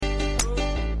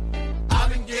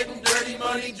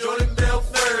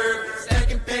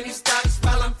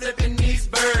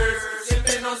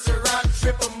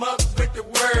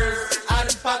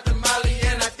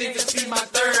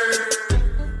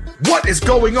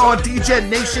going on, DJ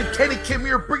Nation? Kenny Kim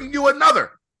here, bringing you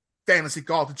another Fantasy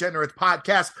Golf Degenerates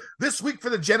podcast. This week for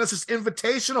the Genesis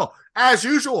Invitational. As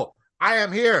usual, I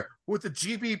am here with the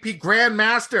GBP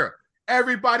Grandmaster,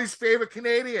 everybody's favorite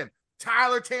Canadian,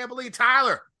 Tyler Tambourine.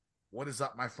 Tyler, what is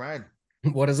up, my friend?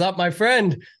 What is up, my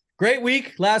friend? Great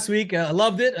week last week. I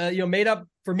loved it. Made up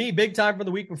for me big time from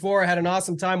the week before. I had an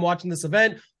awesome time watching this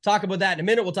event. Talk about that in a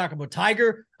minute. We'll talk about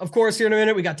Tiger, of course, here in a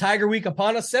minute. We got Tiger Week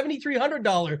upon us,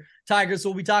 $7,300 Tiger, so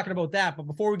we'll be talking about that. But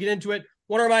before we get into it,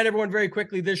 want to remind everyone very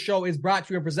quickly, this show is brought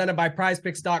to you and presented by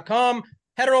PrizePicks.com.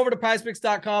 Head on over to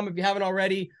PrizePicks.com if you haven't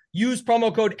already. Use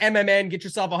promo code MMN. Get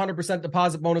yourself a 100%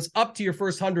 deposit bonus up to your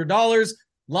first $100.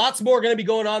 Lots more going to be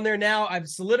going on there now. I've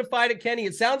solidified it, Kenny.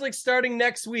 It sounds like starting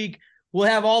next week, we'll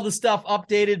have all the stuff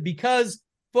updated because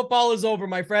football is over,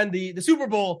 my friend. The Super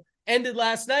Bowl ended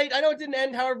last night. I know it didn't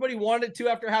end how everybody wanted it to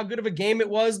after how good of a game it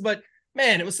was, but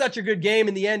man, it was such a good game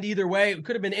in the end either way. It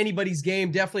could have been anybody's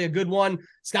game. Definitely a good one.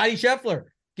 Scotty Scheffler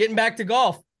getting back to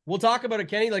golf. We'll talk about it,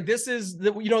 Kenny. Like, this is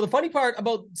the funny part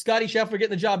about Scotty Scheffler getting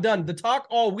the job done. The talk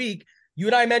all week, you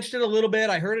and I mentioned it a little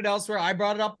bit. I heard it elsewhere. I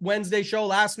brought it up Wednesday show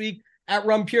last week at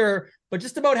Rum Pure, but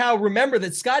just about how, remember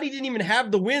that Scotty didn't even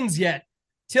have the wins yet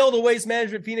till the Waste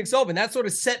Management Phoenix Open. That sort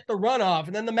of set the runoff,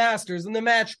 and then the Masters and the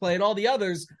match play and all the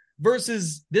others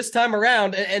versus this time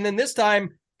around. And then this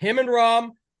time, him and Rahm,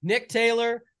 Nick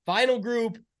Taylor, final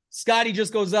group, Scotty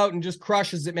just goes out and just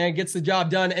crushes it, man, gets the job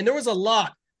done. And there was a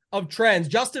lot of trends.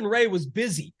 Justin Ray was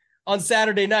busy on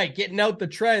Saturday night getting out the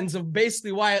trends of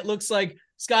basically why it looks like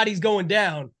Scotty's going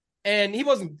down. And he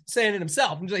wasn't saying it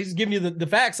himself. He's giving you the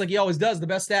facts like he always does, the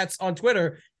best stats on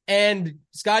Twitter. And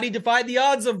Scotty defied the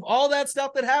odds of all that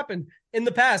stuff that happened in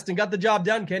the past and got the job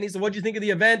done, Kenny. So what'd you think of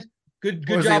the event? Good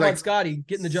job on Scotty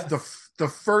getting the job. The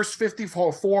first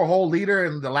 54-hole leader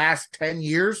in the last 10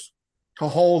 years to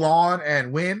hold on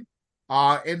and win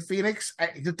in Phoenix.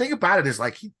 The thing about it is,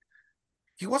 like,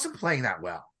 he wasn't playing that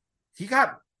well. He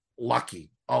got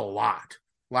lucky a lot.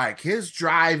 Like, his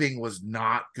driving was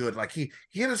not good. Like, he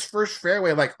hit his first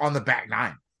fairway like on the back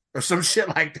nine or some shit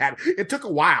like that. It took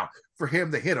a while for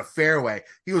him to hit a fairway.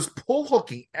 He was pull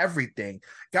hooking everything.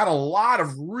 Got a lot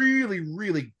of really,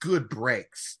 really good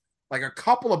breaks. Like, a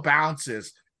couple of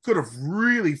bounces could have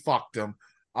really fucked him,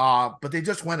 but they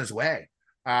just went his way.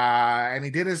 And he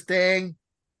did his thing.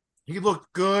 He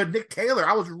looked good. Nick Taylor,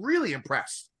 I was really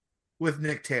impressed with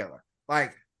Nick Taylor.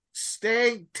 Like,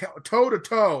 staying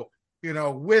toe-to-toe,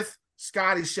 with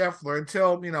Scotty Scheffler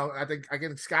until, I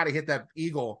think Scotty hit that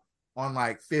eagle on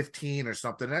like 15 or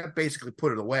something. That basically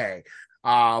put it away.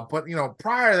 But,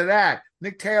 prior to that,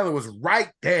 Nick Taylor was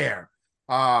right there.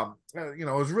 It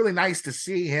was really nice to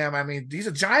see him. I mean, he's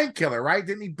a giant killer, right?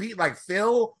 Didn't he beat like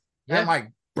Phil and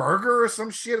like Berger or some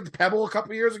shit at the Pebble a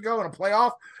couple years ago in a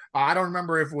playoff? I don't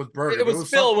remember if it was Berger. It was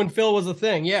Phil when Phil was a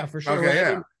thing. Yeah, for sure. Okay,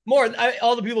 right? yeah.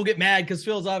 All the people get mad because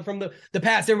Phil's from the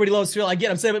past. Everybody loves Phil. I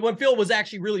get him saying, but when Phil was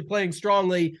actually really playing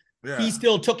strongly, he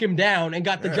still took him down and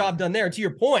got the job done there. To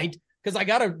your point, because I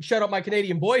got to shut up my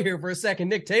Canadian boy here for a second,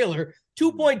 Nick Taylor,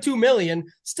 $2.2 million,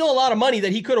 still a lot of money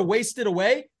that he could have wasted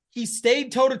away. He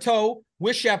stayed toe-to-toe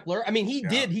with Scheffler. I mean,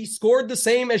 he scored the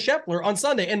same as Scheffler on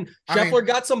Sunday. And Scheffler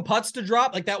got some putts to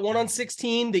drop, like that one on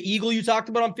 16, the eagle you talked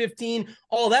about on 15,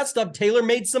 all that stuff. Taylor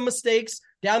made some mistakes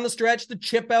down the stretch, the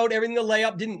chip out, everything, the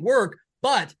layup didn't work.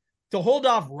 But to hold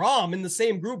off Rahm in the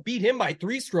same group, beat him by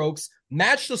 3 strokes,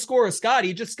 matched the score of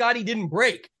Scotty, just Scotty didn't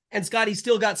break. And Scotty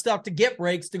still got stuff to get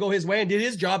breaks to go his way and did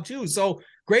his job too. So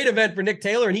great event for Nick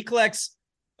Taylor. And he collects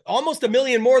almost $1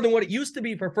 million more than what it used to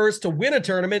be for first to win a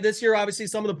tournament. This year, obviously,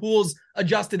 some of the pools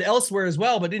adjusted elsewhere as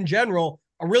well, but in general,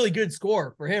 a really good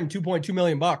score for him, $2.2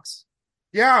 million.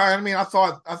 Yeah, I mean, I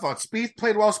thought Spieth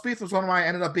played well. Spieth was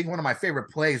ended up being one of my favorite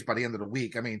plays by the end of the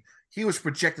week. I mean, he was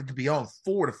projected to be on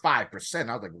 4 to 5%.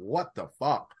 I was like, what the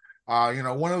fuck?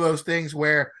 One of those things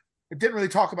where it didn't really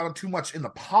talk about him too much in the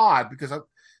pod because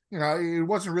it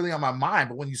wasn't really on my mind.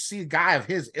 But when you see a guy of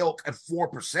his ilk at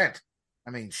 4%, I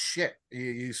mean, shit,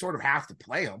 you sort of have to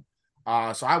play him.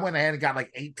 So I went ahead and got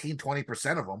like 18,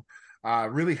 20% of them.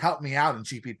 Really helped me out in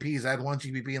GPPs. I had one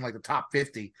GPP in like the top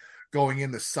 50 going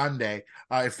into Sunday.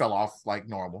 It fell off like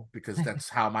normal because that's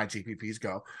how my GPPs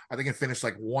go. I think it finished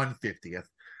like 150th.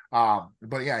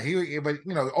 But yeah,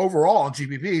 overall in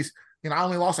GPPs, I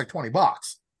only lost like $20.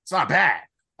 It's not bad.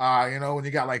 When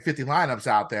you got like 50 lineups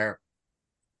out there.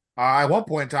 At one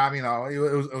point in time, it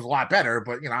was a lot better,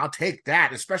 but I'll take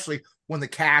that, especially when the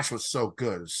cash was so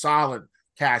good. Solid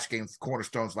cash game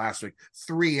cornerstones last week,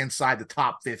 3 inside the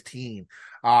top 15.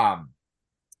 And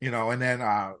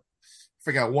then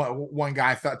forget one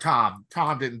guy, Tom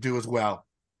didn't do as well,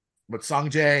 but Sung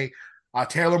Jae,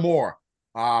 Taylor Moore,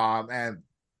 and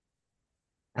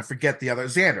I forget the other.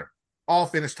 Xander, all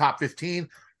finished top 15,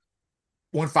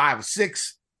 won 5 of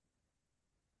 6.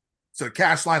 So the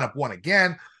cash lineup won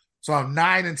again. So I'm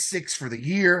 9-6 for the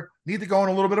year. Need to go on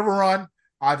a little bit of a run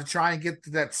to try and get to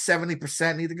that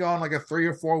 70%. Need to go on like a 3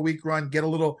 or 4 week run, get a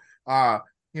little,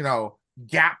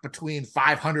 gap between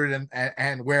 500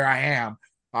 and where I am.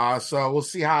 So we'll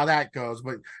see how that goes.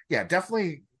 But yeah,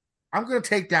 definitely, I'm going to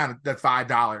take down that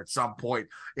 $5 at some point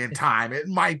in time. It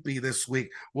might be this week.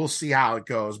 We'll see how it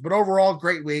goes. But overall,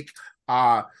 great week.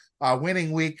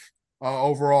 Winning week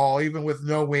overall, even with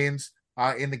no wins.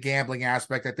 In the gambling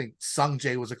aspect, I think Sung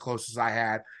Jae was the closest I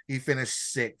had. He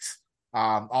finished 6th.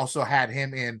 Also had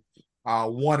him in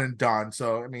one and done.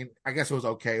 So I mean, I guess it was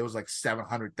okay. It was like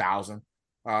 700,000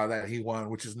 that he won,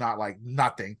 which is not like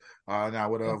nothing. Now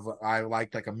would have I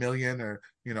liked like $1 million or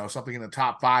something in the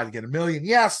top 5 to get $1 million?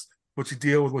 Yes, but you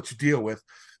deal with what you deal with.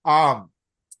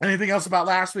 Anything else about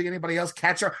last week? Anybody else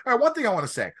catch her? All right, one thing I want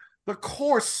to say: the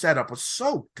course setup was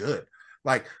so good.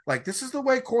 Like this is the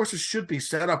way courses should be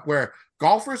set up, where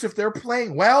golfers, if they're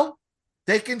playing well,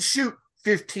 they can shoot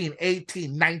 15,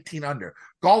 18, 19 under.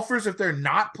 Golfers, if they're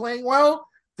not playing well,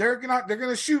 they're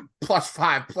gonna shoot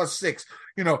 +5, +6,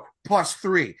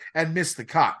 +3 and miss the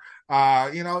cut.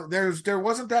 There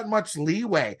wasn't that much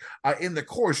leeway in the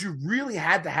course. You really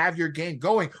had to have your game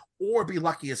going or be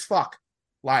lucky as fuck,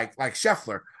 like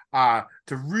Scheffler.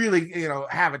 To really,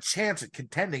 have a chance at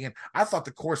contending. And I thought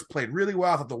the course played really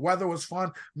well. I thought the weather was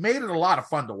fun, made it a lot of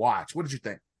fun to watch. What did you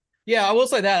think? Yeah, I will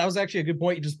say that was actually a good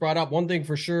point you just brought up. One thing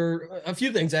for sure, a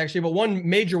few things actually, but one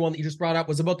major one that you just brought up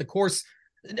was about the course.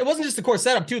 It wasn't just the course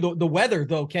setup too, the weather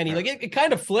though, Kenny. Like it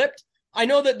kind of flipped. I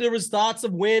know that there was thoughts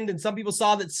of wind and some people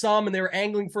saw that and they were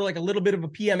angling for like a little bit of a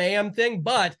PM/AM thing,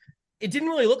 but it didn't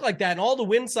really look like that. And all the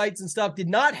wind sites and stuff did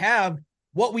not have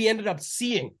what we ended up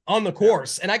seeing on the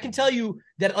course. And I can tell you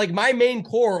that like my main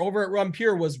core over at Rum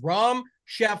Pure was Rahm,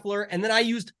 Scheffler, and then I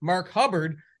used Mark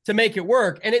Hubbard to make it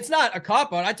work. And it's not a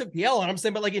cop-out. I took the L on him,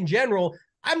 saying, but like in general,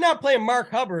 I'm not playing Mark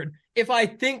Hubbard if I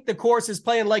think the course is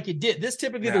playing like it did. This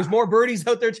typically, there's more birdies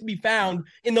out there to be found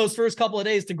in those first couple of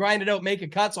days to grind it out, make a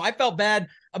cut. So I felt bad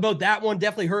about that one.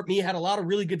 Definitely hurt me. Had a lot of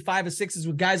really good 5 of 6s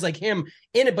with guys like him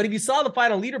in it. But if you saw the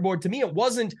final leaderboard, to me, it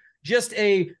wasn't just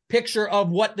a picture of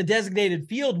what the designated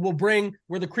field will bring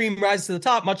where the cream rises to the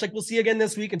top, much like we'll see again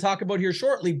this week and talk about here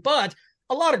shortly. But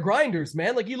a lot of grinders,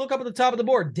 man. Like you look up at the top of the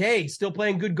board, Day still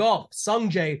playing good golf.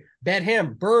 Sung Jae, bet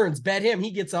him. Burns, bet him.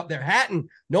 He gets up there. Hatton,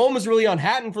 no one was really on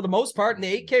Hatton for the most part in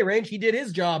the 8K range. He did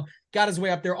his job, got his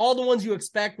way up there. All the ones you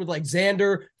expect with like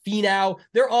Xander, Finau,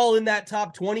 they're all in that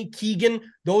top 20. Keegan,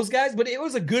 those guys. But it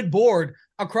was a good board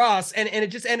across, and it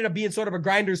just ended up being sort of a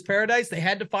grinder's paradise. They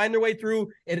had to find their way through.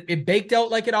 It baked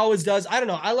out like it always does. I don't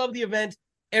know. I love the event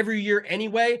every year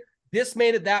anyway. This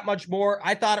made it that much more.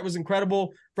 I thought it was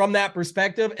incredible from that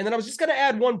perspective. And then I was just going to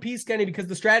add one piece, Kenny, because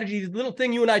the strategy, the little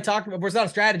thing you and I talked about, it's not a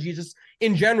strategy, it's just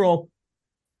in general,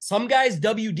 some guys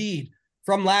WD'd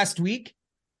from last week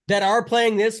that are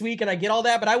playing this week, and I get all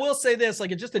that. But I will say this,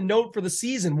 like it's just a note for the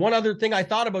season. One other thing I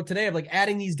thought about today of like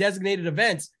adding these designated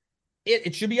events,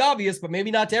 it should be obvious, but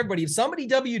maybe not to everybody. If somebody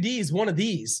WDs one of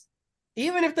these,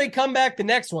 even if they come back the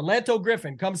next one, Lanto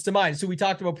Griffin comes to mind, so we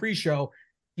talked about pre-show,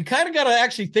 you kind of got to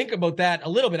actually think about that a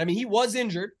little bit. I mean, he was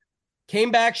injured,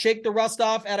 came back, shake the rust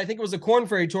off at, I think it was a Corn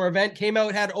Ferry Tour event, came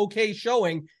out, had okay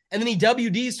showing, and then he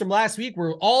WDs from last week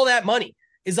where all that money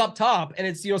is up top, and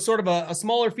it's, sort of a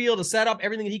smaller field, a setup,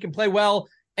 everything that he can play well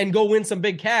and go win some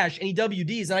big cash, and he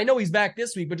WDs. And I know he's back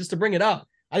this week, but just to bring it up,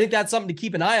 I think that's something to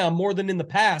keep an eye on more than in the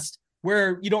past,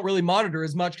 where you don't really monitor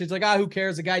as much because like, who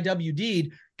cares? A guy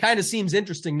WD'd. Kind of seems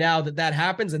interesting now that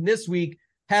happens. And this week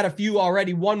had a few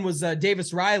already. One was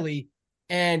Davis Riley,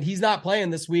 and he's not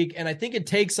playing this week. And I think it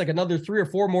takes like another 3 or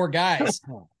 4 more guys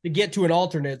to get to an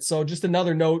alternate. So just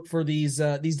another note for these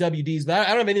WDs. But I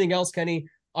don't have anything else, Kenny,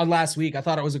 on last week. I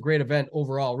thought it was a great event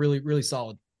overall. Really, really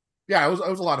solid. Yeah, it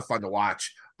was a lot of fun to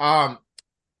watch.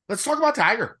 Let's talk about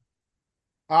Tiger.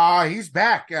 He's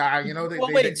back.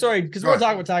 Sorry, because we're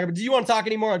talking about Tiger, but do you want to talk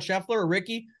any more on Scheffler or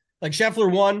Ricky? Like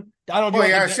Scheffler won. I don't know.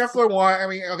 Scheffler won. I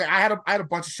mean, okay, I had a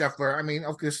bunch of Scheffler. I mean,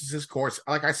 okay, this is his course.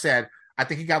 Like I said, I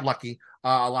think he got lucky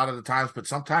a lot of the times, but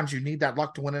sometimes you need that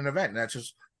luck to win an event, and that's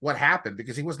just what happened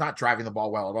because he was not driving the ball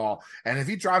well at all. And if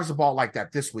he drives the ball like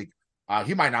that this week,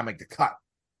 he might not make the cut.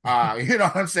 You know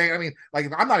what I'm saying? I mean,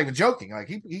 like I'm not even joking. Like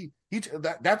he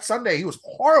that Sunday he was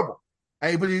horrible,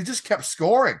 but he just kept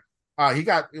scoring. He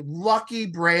got lucky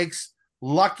breaks,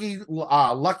 lucky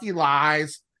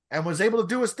lies, and was able to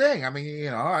do his thing. I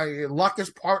mean, luck is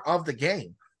part of the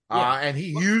game, and he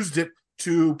used it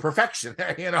to perfection.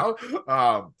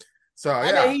 So I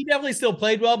mean, yeah. he definitely still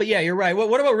played well, but yeah, you're right.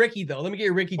 What about Ricky though? Let me get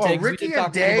your Ricky Well, takes. We Ricky did and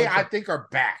talk a little Day, I about think, are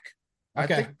back.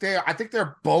 okay. I think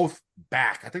they're both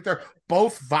back. I think they're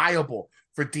both viable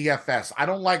for DFS. I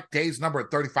don't like Day's number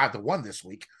at 35-1 this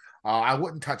week. I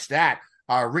wouldn't touch that.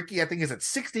 Ricky, I think, is at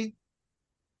 60.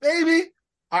 Maybe.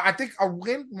 I think a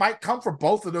win might come for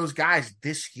both of those guys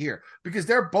this year because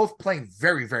they're both playing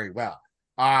very, very well.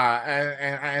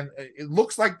 And it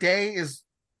looks like Day is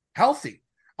healthy.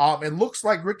 It looks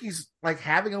like Ricky's like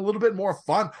having a little bit more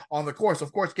fun on the course.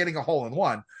 Of course, getting a hole in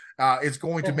one is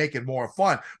going to make it more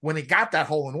fun. When he got that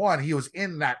hole in one, he was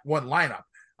in that one lineup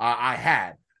I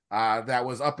had. That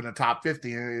was up in the top 50.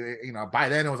 You know, by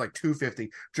then it was like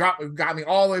 250. Got me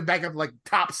all the way back up to like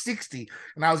top 60,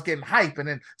 and I was getting hype. And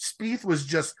then Spieth was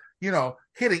just, you know,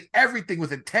 hitting everything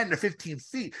within 10 to 15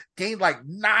 feet. Gained like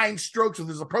 9 strokes with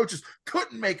his approaches.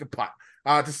 Couldn't make a putt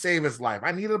to save his life.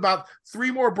 I needed about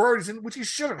 3 more birdies, which he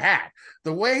should have had.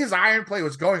 The way his iron play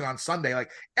was going on Sunday, like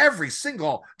every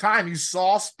single time you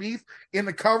saw Spieth in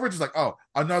the coverage, it's like, oh,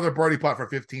 another birdie putt for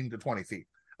 15 to 20 feet.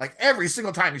 Like every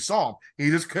single time you saw him, he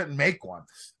just couldn't make one.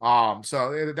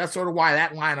 So that's sort of why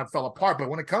that lineup fell apart. But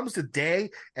when it comes to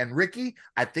Day and Ricky,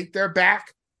 I think they're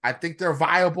back. I think they're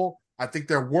viable. I think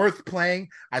they're worth playing.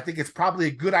 I think it's probably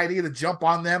a good idea to jump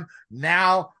on them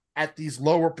now at these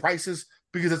lower prices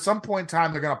because at some point in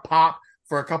time, they're going to pop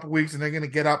for a couple weeks and they're going to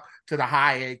get up to the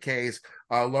high 8Ks,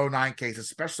 low 9Ks,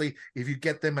 especially if you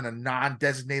get them in a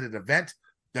non-designated event.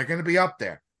 They're going to be up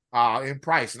there in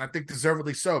price. And I think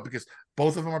deservedly so because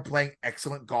both of them are playing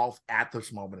excellent golf at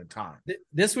this moment in time.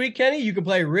 This week, Kenny, you can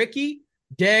play Ricky,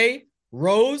 Day,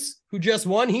 Rose, who just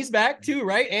won. He's back too,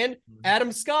 right? And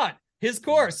Adam Scott, his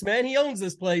course, man. He owns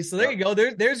this place. So there you go.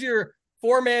 There's your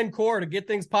 4-man core to get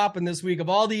things popping this week of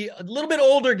all the a little bit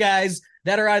older guys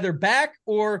that are either back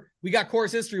or we got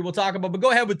course history we'll talk about. But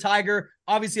go ahead with Tiger.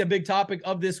 Obviously a big topic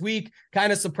of this week.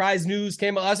 Kind of surprise news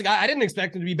came to us. I didn't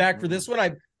expect him to be back for this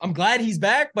one. I'm glad he's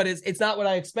back, but it's not what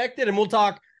I expected. And we'll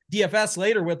talk DFS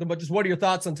later with him, but just what are your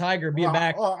thoughts on Tiger being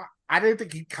back? Well, I didn't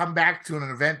think he'd come back to an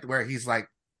event where he's like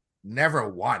never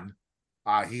won.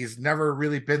 He's never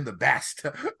really been the best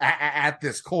at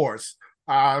this course.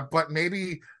 But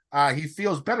maybe he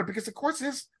feels better because the course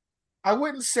is, I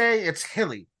wouldn't say it's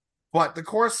hilly, but the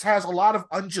course has a lot of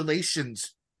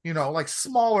undulations, you know, like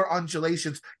smaller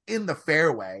undulations in the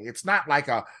fairway. It's not like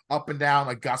a up and down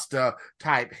Augusta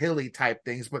type, hilly type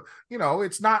things, but, you know,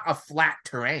 it's not a flat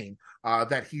terrain.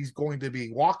 That he's going to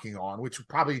be walking on, which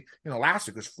probably, you know, last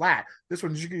week was flat. This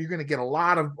one, you're going to get a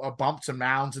lot of bumps and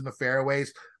mounds in the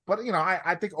fairways. But, you know,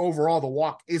 I think overall the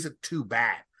walk isn't too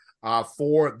bad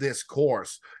for this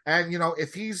course. And, you know,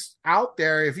 if he's out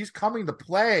there, if he's coming to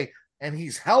play and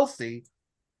he's healthy,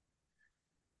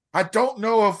 I don't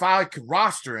know if I could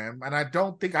roster him, and I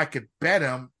don't think I could bet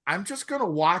him. I'm just going to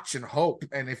watch and hope.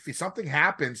 And if something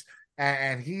happens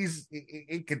and he's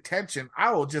in contention,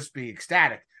 I will just be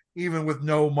ecstatic, even with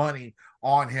no money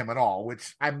on him at all,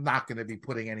 which I'm not going to be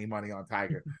putting any money on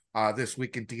Tiger this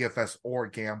week in DFS or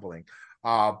gambling.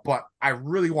 But I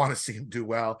really want to see him do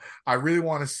well. I really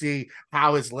want to see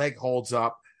how his leg holds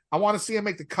up. I want to see him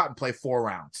make the cut and play 4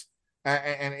 rounds.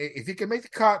 And if he can make the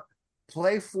cut,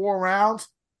 play 4 rounds,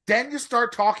 then you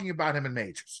start talking about him in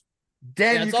majors.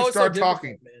 Then you can start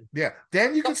talking. Yeah.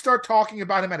 Then you can start talking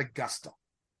about him at Augusta.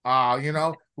 You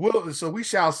know, so we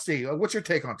shall see. What's your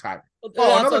take on Tiger?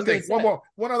 Oh, another thing.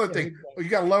 One other thing. You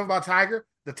got to love about Tiger,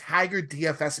 the Tiger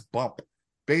DFS bump.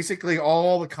 Basically,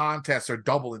 all the contests are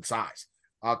double in size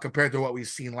compared to what we've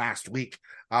seen last week,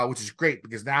 which is great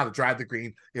because now the drive the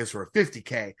green is for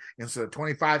 50K instead of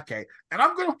 25K. And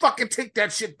I'm going to fucking take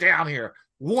that shit down here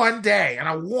one day. And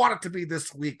I want it to be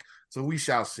this week. So we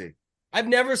shall see. I've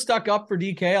never stuck up for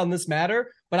DK on this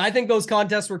matter, but I think those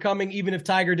contests were coming even if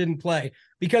Tiger didn't play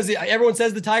because everyone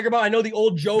says the Tiger bump. I know the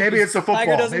old joke. Maybe it's a football.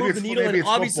 Tiger doesn't move the needle, and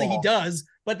obviously football. He does,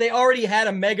 but they already had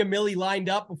a mega milli lined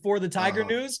up before the Tiger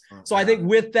news. So I think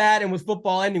with that and with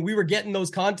football ending, we were getting those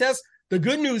contests. The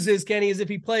good news is, Kenny, is if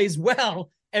he plays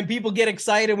well and people get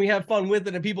excited and we have fun with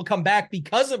it and people come back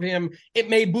because of him, it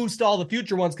may boost all the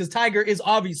future ones because Tiger is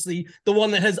obviously the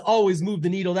one that has always moved the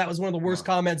needle. That was one of the worst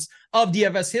comments of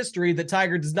DFS history, that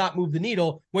Tiger does not move the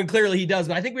needle when clearly he does.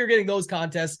 But I think we were getting those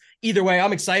contests either way.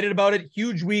 I'm excited about it.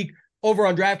 Huge week over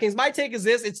on DraftKings. My take is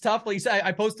this. It's tough. Like you said,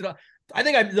 I posted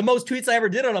the most tweets I ever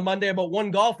did on a Monday about one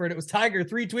golfer, and it was Tiger,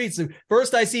 3 tweets. And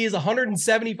first I see is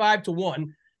 175-1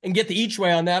 and get the each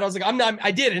way on that. I was like, I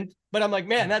didn't, but I'm like,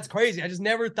 man, that's crazy. I just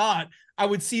never thought I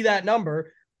would see that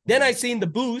number. Then I seen the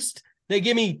boost. They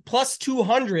give me plus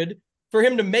 200 for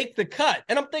him to make the cut.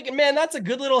 And I'm thinking, man, that's a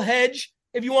good little hedge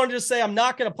if you want to just say I'm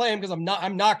not going to play him because I'm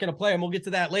not going to play him. We'll get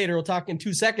to that later. We'll talk in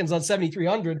 2 seconds on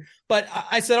 7,300. But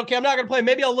I said, okay, I'm not going to play.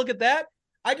 Maybe I'll look at that.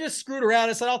 I just screwed around.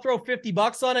 I said, I'll throw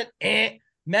 $50 on it.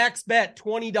 Max bet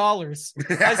 $20.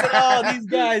 I said, oh, these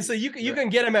guys. So you can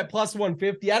get him at plus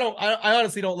 150. I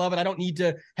honestly don't love it. I don't need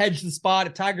to hedge the spot.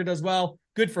 If Tiger does well,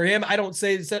 good for him. I don't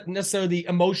say it's necessarily the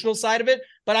emotional side of it,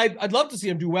 but I'd love to see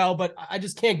him do well, but I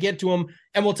just can't get to him.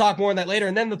 And we'll talk more on that later.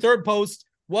 And then the third post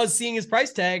was seeing his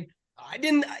price tag. I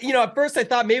didn't, at first I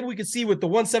thought maybe we could see with the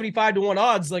 175 to 1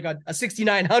 odds, like a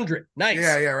 6,900. Nice.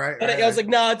 Yeah, right. But I was like,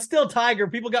 no, it's still Tiger.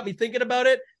 People got me thinking about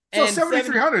it. So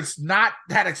 7,300 is not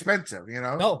that expensive,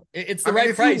 No, it's the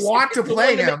right price. If you want to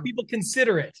play him, people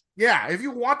consider it. Yeah, if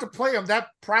you want to play him, that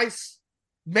price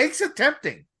makes it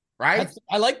tempting, right?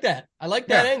 I like that. I like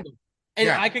that angle, and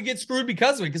I could get screwed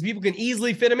because of it because people can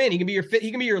easily fit him in. He can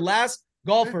be your last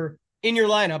golfer in your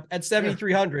lineup at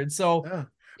 7,300. So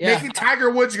making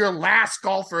Tiger Woods your last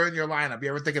golfer in your lineup. You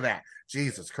ever think of that?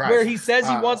 Jesus Christ! Where he says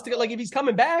he wants to get, like, if he's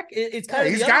coming back, it's kind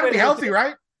of he's got to be healthy,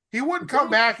 right? He wouldn't come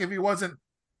back if he wasn't.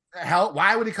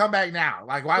 Why would he come back now?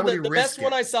 Like, why would he risk it? The best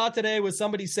one I saw today was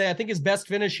somebody say, I think his best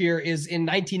finish here is in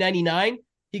 1999.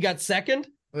 He got second.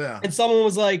 Yeah. And someone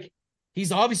was like,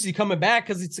 he's obviously coming back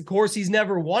because it's a course he's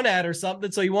never won at or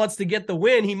something. So he wants to get the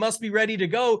win. He must be ready to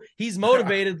go. He's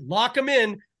motivated. Lock him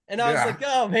in. And I was like,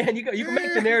 oh, man, you can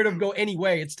make the narrative go any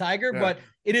way. It's Tiger, but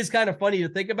it is kind of funny to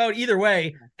think about. Either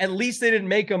way, at least they didn't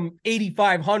make him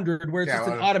 8,500 where it's just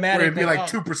an automatic. It'd be like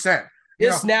 2%.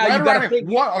 This now you got to think.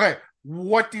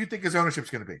 What do you think his ownership's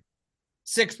going to be?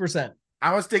 6%.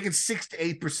 I was thinking 6 to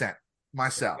 8%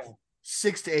 myself.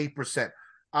 6 to 8%.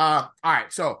 All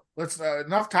right, so let's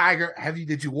enough Tiger.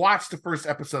 Did you watch the first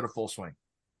episode of Full Swing?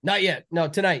 Not yet. No,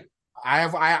 tonight.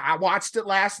 I watched it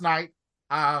last night.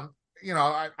 I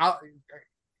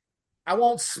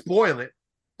won't spoil it.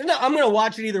 No, I'm going to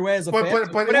watch it either way as a fan.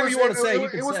 But whatever you want to say,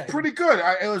 it was pretty good.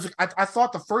 I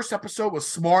thought the first episode was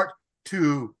smart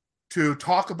to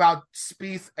talk about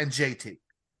Spieth and JT.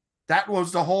 That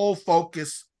was the whole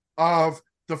focus of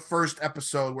the first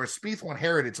episode, where Spieth won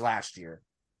Heritage last year,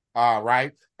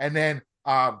 right? And then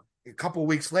a couple of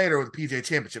weeks later, the PGA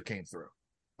Championship came through,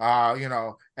 and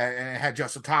it had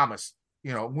Justin Thomas,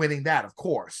 winning that, of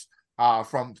course,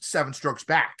 from 7 strokes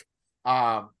back.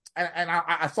 And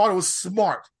I thought it was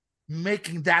smart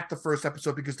making that the first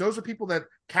episode, because those are people that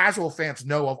casual fans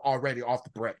know of already off the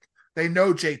break. They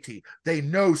know JT. They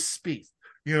know Spieth.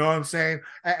 You know what I'm saying?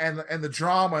 And the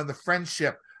drama and the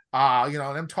friendship,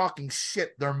 them talking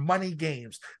shit, their money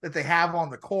games that they have on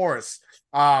the course.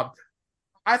 I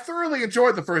thoroughly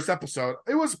enjoyed the first episode.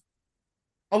 It was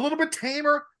a little bit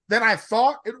tamer than I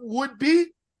thought it would be,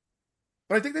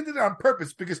 but I think they did it on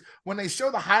purpose, because when they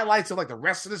show the highlights of like the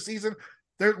rest of the season,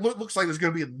 there looks like there's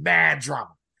going to be mad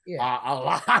drama. Yeah. A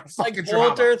lot of fucking like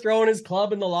Walter drama. throwing his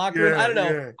club in the locker room. I don't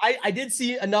know. I did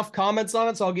see enough comments on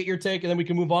it, so I'll get your take and then we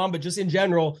can move on. But just in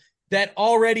general, that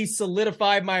already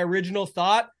solidified my original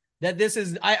thought that this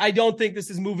is. I don't think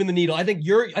this is moving the needle. I think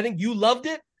you loved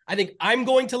it. I think I'm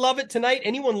going to love it tonight.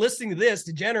 Anyone listening to this,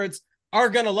 degenerates, are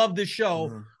going to love this show.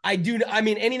 Mm-hmm. I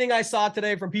mean, anything I saw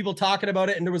today from people talking about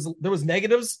it, and there was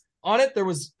negatives on it.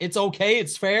 It's okay,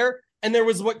 it's fair. And there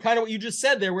was what you just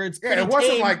said there, where it's it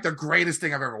wasn't tame. Like the greatest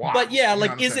thing I've ever watched. But yeah,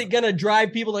 like, is it going to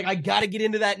drive people? Like, I got to get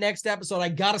into that next episode. I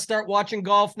got to start watching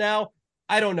golf now.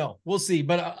 I don't know. We'll see.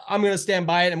 But I'm going to stand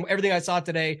by it. And everything I saw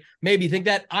today made me think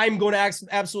that I'm going to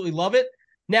absolutely love it.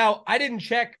 Now, I didn't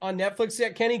check on Netflix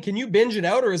yet, Kenny. Can you binge it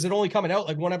out, or is it only coming out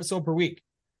like 1 episode per week?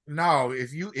 No.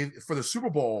 If for the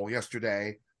Super Bowl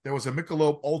yesterday, there was a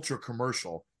Michelob Ultra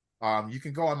commercial. You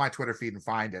can go on my Twitter feed and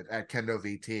find it at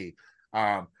KendoVT.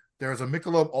 There was a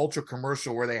Michelob Ultra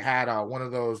commercial where they had one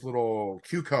of those little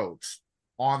Q codes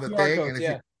on the QR thing.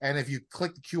 Codes, and if you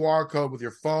click the QR code with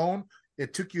your phone,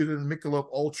 it took you to the Michelob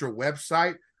Ultra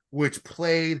website, which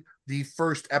played the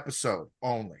first episode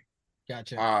only.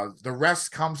 Gotcha. The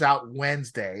rest comes out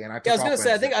Wednesday. And I was going to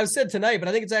say, I think I said tonight, but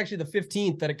I think it's actually the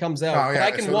 15th that it comes out. But I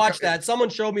can watch that. Someone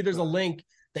showed me there's a link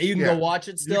that you can go watch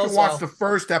it still. You can watch the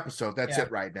first episode. That's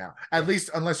it right now. At least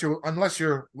unless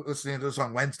you're listening to this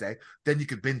on Wednesday, then you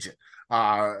could binge it.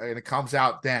 And it comes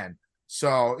out then.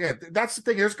 So yeah, that's the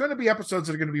thing. There's going to be episodes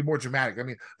that are going to be more dramatic. I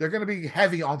mean, they're going to be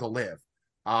heavy on the live.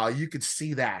 You could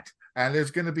see that. And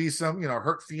there's going to be some,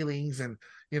 hurt feelings and,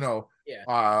 a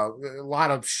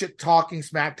lot of shit talking,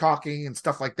 smack talking and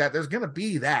stuff like that. There's going to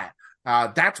be that.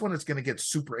 That's when it's going to get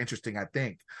super interesting, I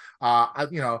think.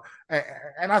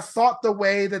 And I thought the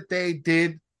way that they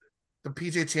did the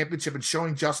PGA Championship and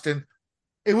showing Justin,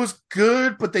 it was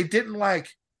good, but they didn't like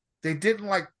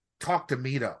talk to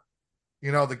Mito.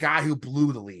 the guy who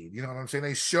blew the lead. You know what I'm saying?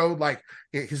 They showed like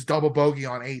his double bogey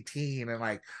on 18 and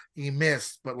like he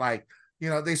missed, but like,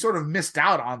 they sort of missed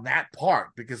out on that part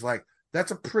because like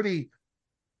that's a pretty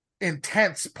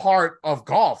intense part of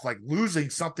golf, like losing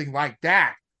something like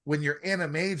that when you're in a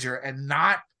major and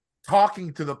not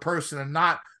talking to the person and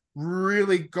not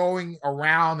really going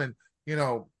around and,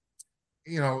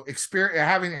 experience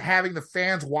having the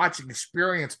fans watching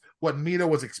experience what Mito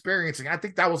was experiencing. I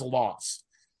think that was a loss.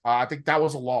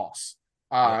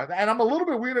 And I'm a little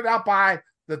bit weirded out by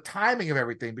the timing of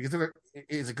everything because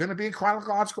is it going to be in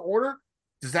chronological order?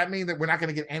 Does that mean that we're not going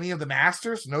to get any of the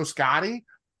Masters? No Scotty?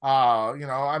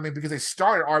 Because they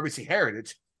started RBC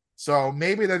Heritage. So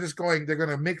maybe they're going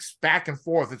to mix back and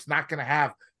forth. It's not going to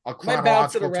have a chronological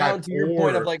bounce it around to your order.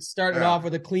 point of like starting off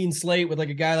with a clean slate with like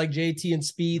a guy like JT and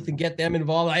Spieth and get them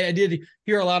involved. I did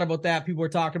hear a lot about that. People were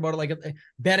talking about it, like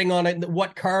betting on it.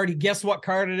 What card? Guess what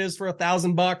card it is for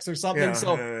 $1,000 or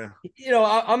something.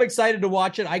 I'm excited to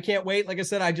watch it. I can't wait. Like I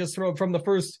said, I just from the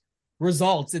first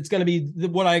results, it's going to be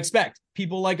what I expect.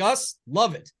 People like us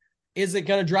love it. Is it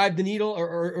going to drive the needle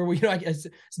or I guess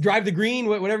drive the green,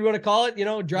 whatever you want to call it?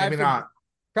 Drive. Maybe not.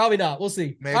 Probably not. We'll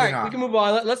see. Maybe all right, not. We can move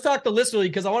on. Let's talk the Lister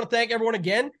League because I want to thank everyone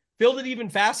again. Filled it even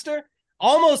faster.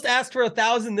 Almost asked for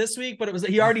 1,000 this week, but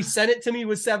he already sent it to me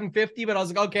with 750. But I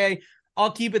was like, okay,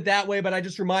 I'll keep it that way. But I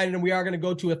just reminded him we are going to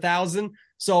go to 1,000.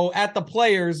 So at the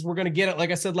Players, we're going to get it,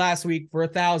 like I said last week, for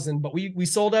 1,000. But we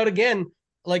sold out again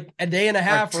like a day and a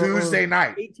half, like Tuesday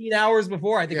night, 18 hours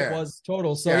before I think it was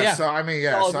total. So I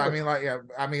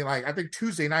think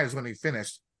Tuesday night is when we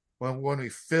finished when we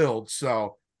filled.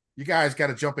 So you guys got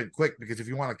to jump in quick because if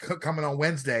you want to come in on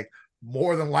Wednesday,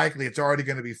 more than likely it's already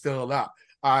going to be filled up.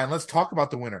 And let's talk about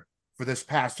the winner for this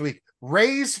past week.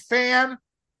 Rays fan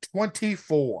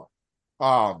 24.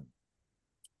 I'm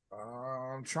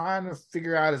trying to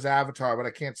figure out his avatar, but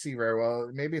I can't see very well.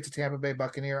 Maybe it's a Tampa Bay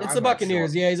Buccaneer. It's the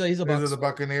Buccaneers. Sure. Yeah, he's a Buccaneers. These are the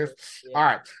Buccaneers. Yeah. All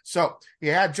right. So he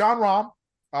had John Rahm,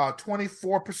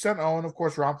 24% owned. Of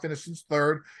course, Rahm finished in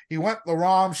third. He went the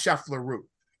Rahm Scheffler route.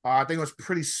 I think it was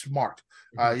pretty smart.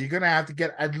 You're going to have to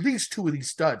get at least two of these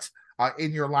studs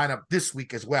in your lineup this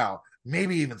week as well,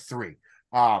 maybe even three.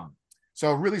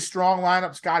 So really strong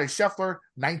lineup. Scotty Scheffler,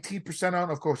 19%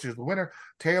 owned. Of course, he's the winner.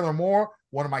 Taylor Moore,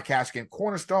 one of my cash game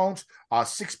cornerstones,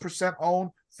 6%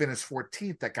 owned, finished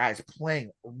 14th. That guy is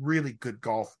playing really good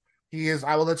golf. He is,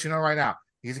 I will let you know right now,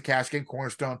 he's a cash game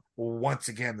cornerstone once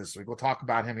again this week. We'll talk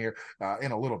about him here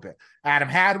in a little bit. Adam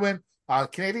Hadwin,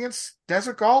 Canadians,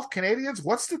 Desert Golf, Canadians,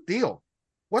 what's the deal?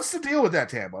 What's the deal with that,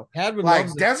 Tambo? Hadwin like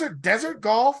desert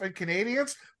golf and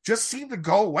Canadians just seem to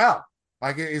go well.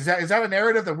 Like, is that a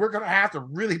narrative that we're going to have to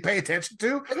really pay attention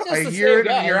to a year in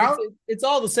and year out? It's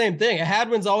all the same thing.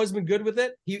 Hadwin's always been good with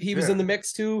it. He was in the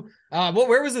mix too.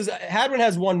 Where was his? Hadwin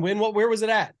has one win. Where was it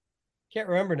at? Can't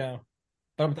remember now.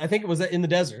 I think it was in the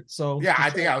desert. So yeah, I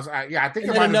think I was. I think.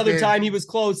 And then another time he was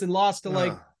close and lost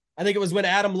to I think it was when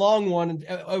Adam Long won, and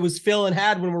it was Phil and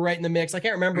Hadwin were right in the mix. I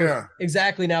can't remember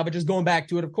exactly now, but just going back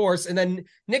to it, of course. And then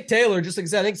Nick Taylor, just like I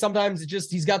said, I think sometimes it's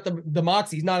just he's got the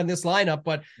moxie. He's not in this lineup,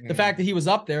 but the fact that he was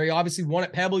up there, he obviously won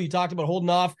at Pebble. You talked about holding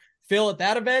off Phil at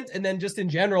that event, and then just in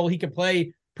general, he could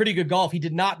play pretty good golf. He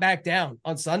did not back down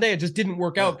on Sunday. It just didn't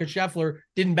work out because Scheffler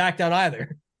didn't back down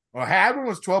either. Well, Hadwin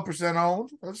was 12%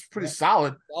 owned. That's pretty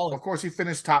solid. Of course, he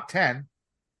finished top 10.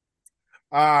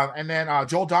 And then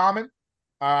Joel Dahman.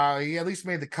 He at least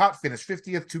made the cut, finished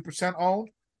 50th, 2% owned.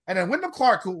 And then Wyndham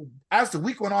Clark, who, as the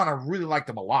week went on, I really liked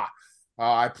him a lot.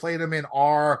 I played him in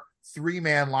our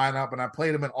 3-man lineup, and I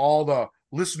played him in all the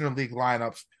Listener League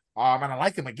lineups. And I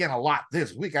like him again a lot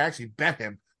this week. I actually bet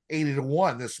him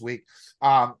 80-1 this week.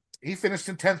 He finished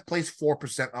in 10th place,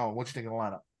 4% owned. What you think of the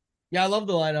lineup? Yeah, I love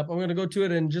the lineup. I'm going to go to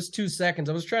it in just 2 seconds.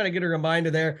 I was trying to get a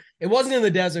reminder there. It wasn't in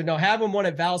the desert. No, Hadwin won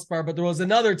at Valspar, but there was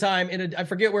another time I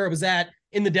forget where it was at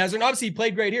in the desert. And obviously, he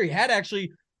played great here. He had actually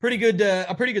a pretty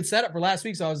good setup for last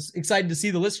week. So I was excited to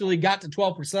see the Lister League got to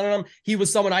 12% on him. He was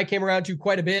someone I came around to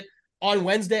quite a bit on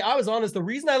Wednesday. I was honest. The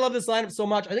reason I love this lineup so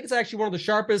much, I think it's actually one of the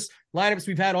sharpest lineups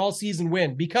we've had all season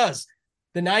win because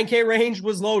the 9K range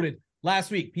was loaded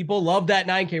last week. People loved that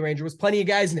 9K range. There was plenty of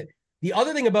guys in it. The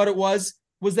other thing about it was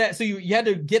that so you had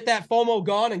to get that FOMO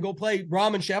gone and go play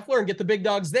Rahm and Scheffler and get the big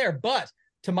dogs there. But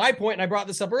to my point, and I brought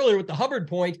this up earlier with the Hubbard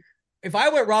point, if I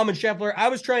went Rahm and Scheffler, I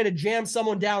was trying to jam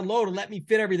someone down low to let me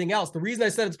fit everything else. The reason I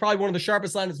said it's probably one of the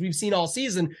sharpest lineups we've seen all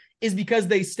season is because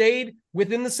they stayed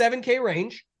within the 7K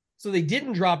range. So they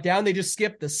didn't drop down. They just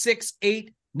skipped the 6,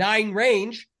 8, 9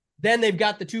 range. Then they've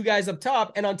got the two guys up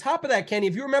top. And on top of that, Kenny,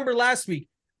 if you remember last week,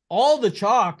 all the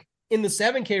chalk in the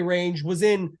 7K range was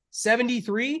in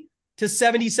 73 to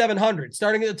 7,700.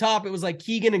 Starting at the top, it was like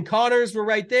Keegan and Connors were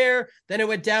right there. Then it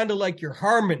went down to like your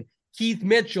Harmon, Keith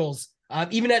Mitchells.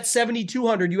 Even at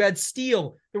 7,200, you had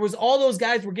Steele. There was all those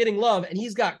guys were getting love, and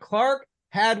he's got Clark,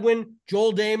 Hadwin,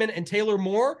 Joel Damon, and Taylor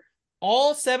Moore,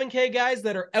 all 7K guys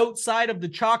that are outside of the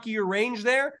chalkier range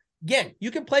there. Again, you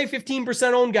can play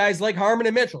 15% owned guys like Harmon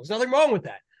and Mitchell. There's nothing wrong with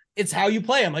that. It's how you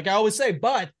play them, like I always say.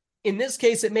 But in this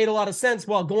case, it made a lot of sense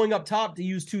while going up top to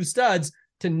use two studs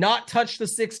to not touch the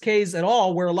 6Ks at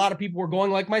all, where a lot of people were going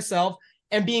like myself,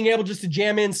 and being able just to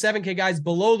jam in 7K guys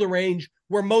below the range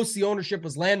where most of the ownership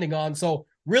was landing on. So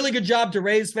really good job to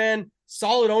Rays fan.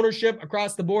 Solid ownership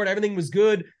across the board. Everything was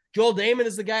good. Joel Damon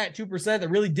is the guy at 2% that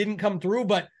really didn't come through,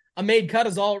 but a made cut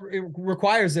is all it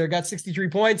requires there. Got 63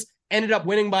 points, ended up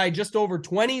winning by just over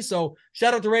 20. So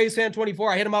shout out to Rays fan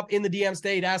 24. I hit him up in the DM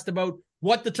state, asked about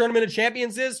what the Tournament of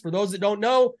Champions is. For those that don't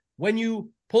know, when you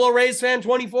pull a Rays fan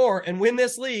 24 and win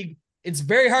this league, it's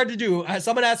very hard to do.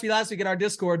 Someone asked me last week in our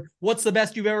Discord, what's the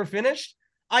best you've ever finished?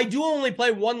 I do only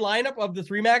play one lineup of the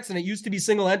 3 max, and it used to be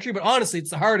single entry, but honestly,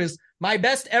 it's the hardest. My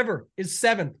best ever is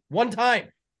 7th, one time.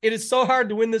 It is so hard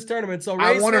to win this tournament. So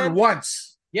I won it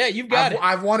once. Yeah, you've got it.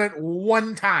 I've won it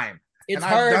one time. It's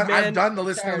hard, man. I've done the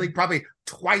Listener League probably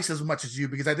twice as much as you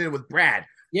because I did it with Brad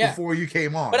before you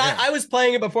came on. But I was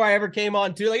playing it before I ever came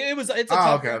on too. Like it's a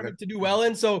tough tournament to do well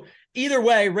in. So either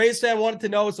way, Rays fan wanted to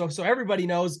know. So everybody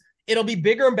knows it'll be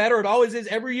bigger and better. It always is.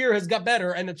 Every year has got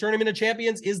better. And the Tournament of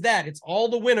Champions is that. It's all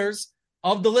the winners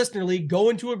of the Listener League go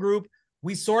into a group.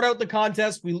 We sort out the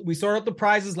contest. We sort out the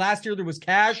prizes. Last year there was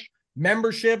cash,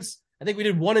 memberships. I think we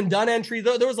did one and done entry.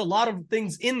 There was a lot of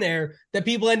things in there that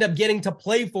people end up getting to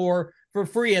play for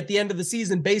free at the end of the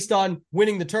season based on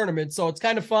winning the tournament. So it's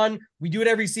kind of fun. We do it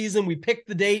every season. We pick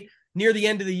the date near the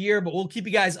end of the year, but we'll keep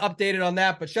you guys updated on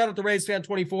that. But shout out to Rays fan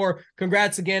 24.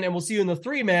 Congrats again. And we'll see you in the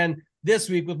 3-man this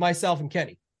week with myself and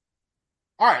Kenny.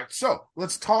 All right, so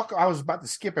let's talk. I was about to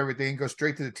skip everything and go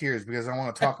straight to the tiers because I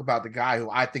want to talk about the guy who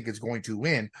I think is going to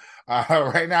win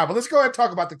right now. But let's go ahead and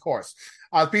talk about the course.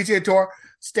 The PGA Tour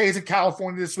stays in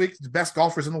California this week. The best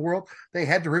golfers in the world, they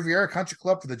head to Riviera Country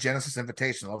Club for the Genesis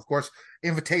Invitational. Of course,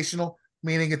 Invitational,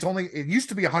 meaning it used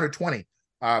to be 120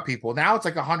 people. Now it's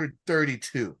like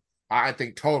 132, I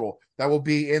think, total that will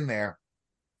be in there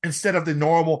instead of the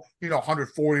normal,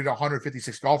 140 to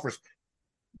 156 golfers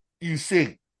you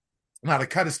see. Now, the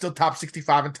cut is still top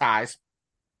 65 in ties.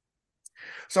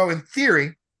 So, in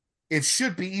theory, it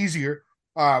should be easier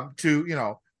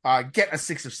to, get a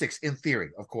 6 of 6 in theory,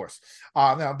 of course.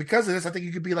 Now, because of this, I think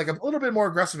you could be like a little bit more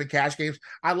aggressive in cash games.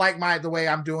 I like the way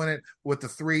I'm doing it with the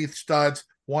 3 studs,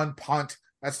 1 punt.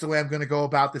 That's the way I'm going to go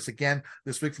about this again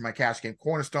this week for my cash game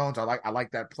cornerstones. I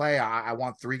like that play. I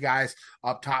want 3 guys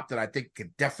up top that I think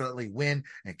can definitely win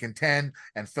and contend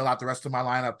and fill out the rest of my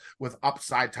lineup with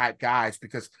upside type guys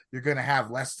because you're going to have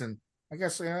less than, I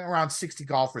guess, around 60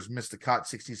 golfers miss the cut,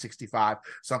 60, 65,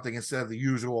 something instead of the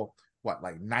usual,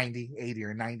 like 90, 80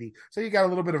 or 90. So you got a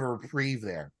little bit of a reprieve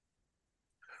there.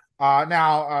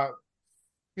 Now,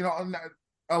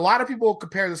 a lot of people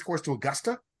compare this course to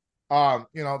Augusta.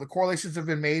 The correlations have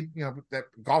been made, that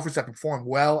golfers that perform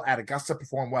well at Augusta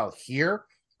perform well here.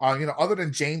 Other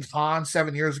than James Hahn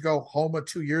 7 years ago, Homa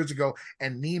 2 years ago,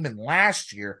 and Neiman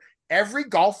last year, every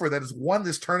golfer that has won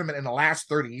this tournament in the last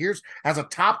 30 years has a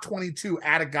top 22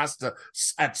 at Augusta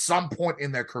at some point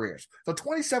in their careers. So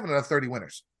 27 of the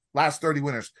last 30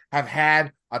 winners have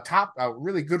had a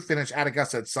really good finish at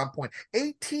Augusta at some point.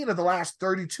 18 of the last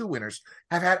 32 winners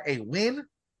have had a win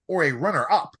or a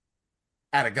runner-up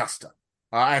at Augusta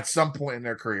at some point in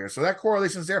their career. So that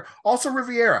correlation is there. Also,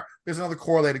 Riviera is another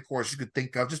correlated course you could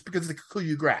think of just because of the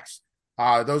Kikuyu grass.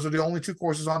 Those are the only 2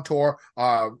 courses on tour,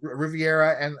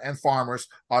 Riviera and Farmers,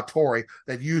 Torrey,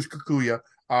 that use Kikuyu.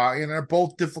 And they're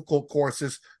both difficult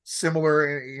courses,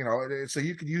 similar, so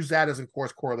you could use that as a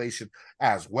course correlation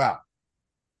as well.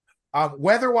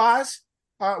 Weather-wise,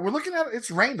 we're looking at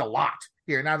it's rained a lot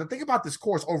here. Now, the thing about this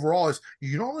course overall is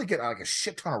you normally get like a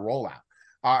shit ton of rollout.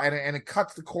 And it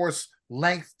cuts the course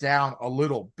length down a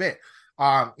little bit.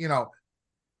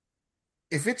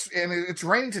 If it's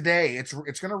raining today, it's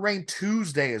going to rain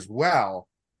Tuesday as well.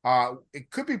 It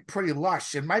could be pretty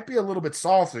lush. It might be a little bit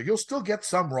softer. You'll still get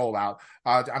some rollout,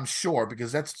 I'm sure,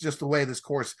 because that's just the way this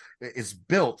course is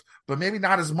built, but maybe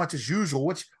not as much as usual,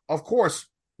 which of course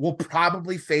will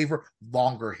probably favor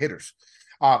longer hitters.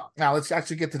 Now let's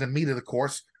actually get to the meat of the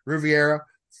course. Riviera,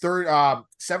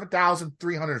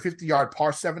 7,350 yard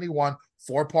par 71,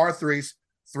 4 par 3s,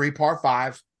 3 par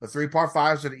 5s. The 3 par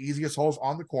 5s are the easiest holes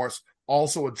on the course.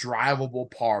 Also a drivable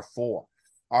par 4.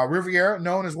 Riviera,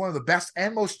 known as one of the best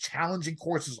and most challenging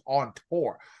courses on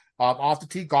tour. Off the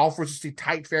tee, golfers see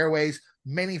tight fairways,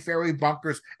 many fairway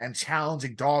bunkers and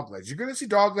challenging dog legs. You're going to see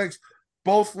dog legs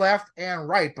both left and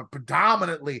right, but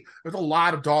predominantly there's a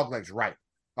lot of dog legs right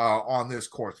on this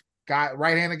course.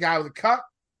 Right-handed guy with a cut,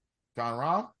 John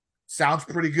Rahm, sounds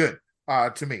pretty good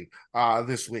to me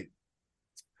this week.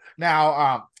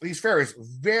 Now, these fairways,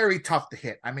 very tough to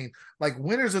hit. I mean, like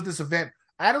winners of this event,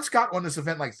 Adam Scott won this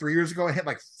event like 3 years ago and hit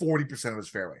like 40% of his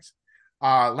fairways.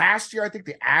 Last year, I think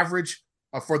the average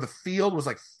for the field was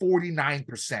like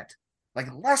 49%, like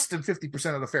less than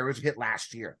 50% of the fairways hit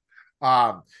last year.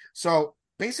 So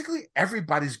basically,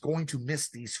 everybody's going to miss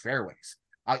these fairways,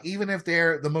 even if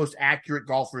they're the most accurate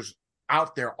golfers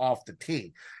out there off the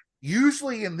tee.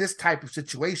 Usually in this type of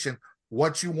situation,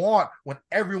 what you want when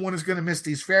everyone is going to miss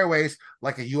these fairways,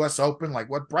 like a U.S. Open, like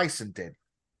what Bryson did,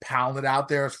 pound it out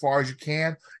there as far as you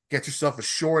can, get yourself a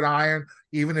short iron,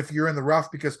 even if you're in the rough,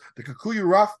 because the Kikuyu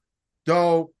rough,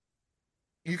 though,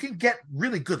 you can get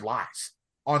really good lies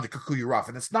on the Kikuyu rough,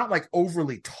 and it's not like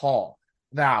overly tall.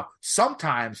 Now,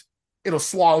 sometimes it'll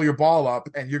swallow your ball up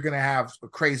and you're going to have a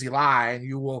crazy lie and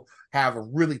you will have a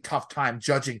really tough time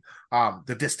judging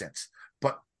the distance.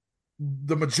 But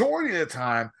the majority of the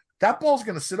time, that ball's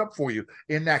going to sit up for you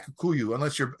in that Kikuyu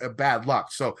unless you're bad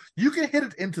luck. So you can hit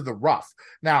it into the rough.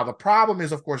 Now, the problem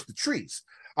is, of course, the trees.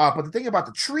 But the thing about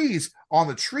the trees on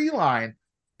the tree line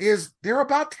is they're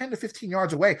about 10 to 15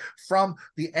 yards away from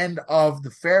the end of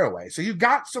the fairway. So you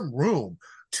got some room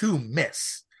to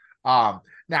miss.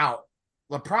 Now,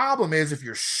 the problem is if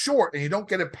you're short and you don't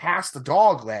get it past the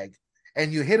dog leg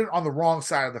and you hit it on the wrong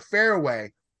side of the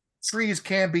fairway, trees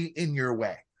can be in your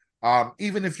way,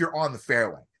 even if you're on the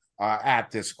fairway at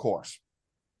this course.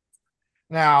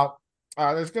 Now,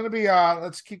 there's going to be,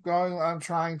 let's keep going. I'm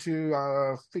trying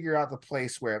to figure out the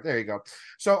place where, there you go.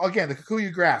 So again, the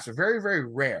Kikuyu grass are very, very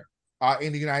rare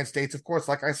in the United States. Of course,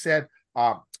 like I said,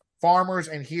 Farmers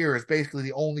and here is basically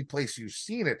the only place you've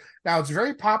seen it. Now, it's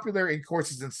very popular in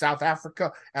courses in South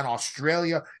Africa and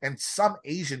Australia and some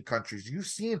Asian countries. You've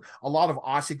seen a lot of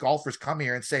Aussie golfers come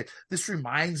here and say this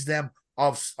reminds them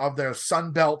of their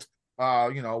Sunbelt,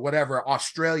 whatever,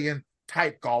 Australian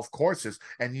type golf courses.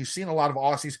 And you've seen a lot of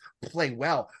Aussies play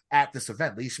well at this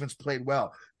event. Leishman's played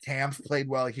well. Cam's played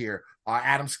well here.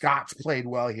 Adam Scott's played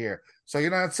well here. So,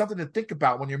 it's something to think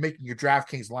about when you're making your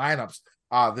DraftKings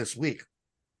lineups this week.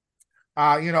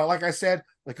 Like I said,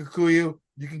 the Kikuyu,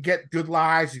 you can get good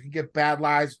lies, you can get bad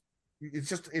lies.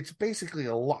 It's basically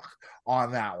a luck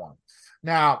on that one.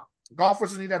 Now,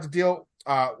 golfers need to have to deal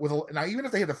now, even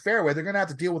if they hit the fairway, they're going to have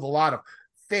to deal with a lot of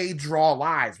fade draw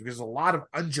lies because there's a lot of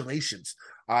undulations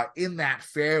in that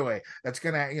fairway. That's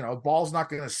going to, ball's not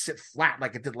going to sit flat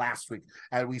like it did last week,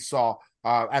 as we saw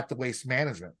at the Waste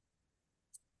Management.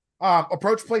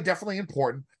 Approach play, definitely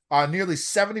important. Nearly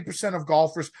 70% of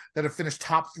golfers that have finished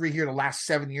top 3 here the last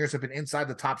 7 years have been inside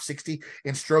the top 60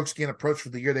 in strokes gained approach for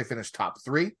the year they finished top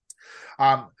 3.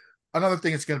 Another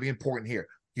thing that's going to be important here,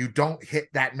 you don't hit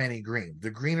that many green. The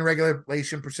green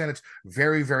regulation percentage,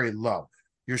 very, very low.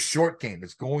 Your short game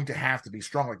is going to have to be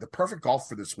strong. Like the perfect golf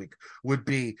for this week would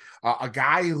be a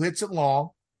guy who hits it long,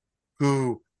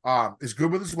 who is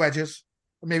good with his wedges,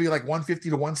 maybe like 150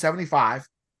 to 175,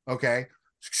 okay?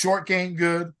 Short game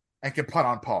good, and can putt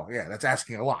on Paul. Yeah, that's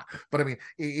asking a lot. But I mean,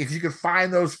 if you can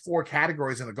find those 4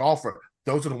 categories in a golfer,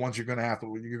 those are the ones you're going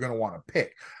to want to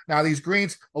pick. Now, these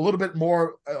greens a little bit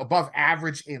more above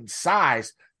average in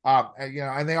size,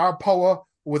 and they are POA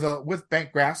with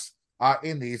bank grass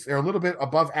in these. They're a little bit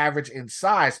above average in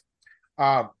size,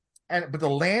 but the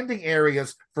landing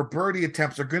areas for birdie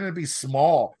attempts are going to be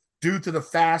small due to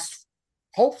the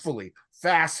hopefully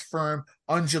fast, firm,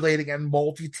 undulating, and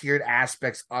multi-tiered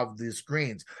aspects of these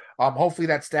greens. Hopefully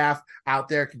that staff out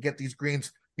there can get these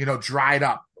greens, dried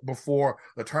up before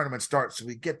the tournament starts, so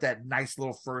we get that nice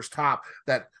little first hop,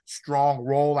 that strong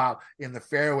rollout in the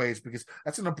fairways, because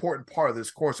that's an important part of this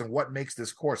course and what makes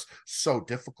this course so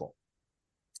difficult.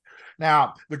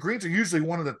 Now, the greens are usually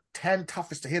one of the 10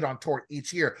 toughest to hit on tour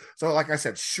each year. So like I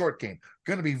said, short game,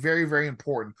 going to be very, very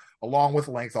important along with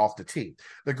length off the tee.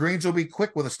 The greens will be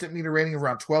quick with a Stimpmeter rating of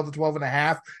around 12 to 12 and a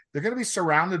half. They're going to be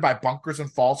surrounded by bunkers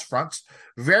and false fronts.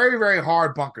 Very, very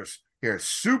hard bunkers here.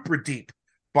 Super deep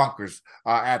bunkers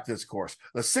at this course.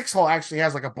 The 6th hole actually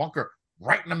has like a bunker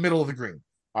right in the middle of the green.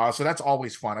 So that's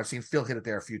always fun. I've seen Phil hit it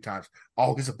there a few times.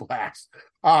 Always a blast.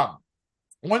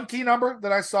 One key number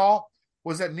that I saw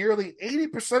was that nearly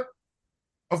 80%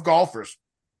 of golfers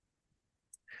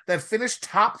that finished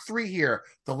top 3 here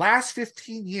the last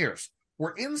 15 years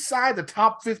were inside the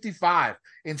top 55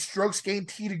 in strokes gained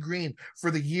tee to green for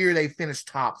the year they finished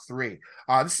top 3.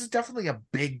 This is definitely a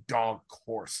big dog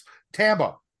course.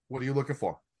 Tambo, what are you looking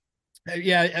for?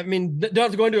 Yeah, I mean, don't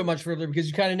have to go into it much further because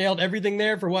you kind of nailed everything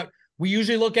there for what we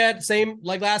usually look at. Same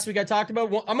like last week I talked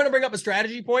about. Well, I'm going to bring up a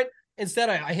strategy point. Instead,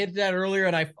 I hinted at earlier,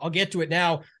 and I'll get to it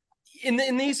now.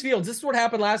 In these fields, this is what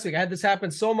happened last week. I had this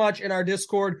happen so much in our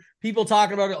Discord. People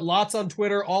talking about it, lots on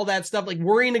Twitter, all that stuff. Like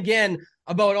worrying again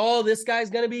about, oh, this guy's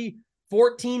going to be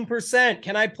 14%.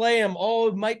 Can I play him? Oh,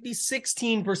 it might be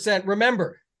 16%.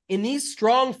 Remember, in these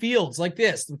strong fields like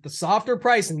this, with the softer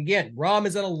price, and again, Rahm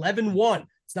is at 11-1.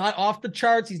 It's not off the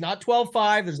charts. He's not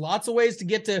 12-5. There's lots of ways to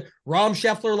get to Rahm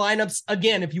Scheffler lineups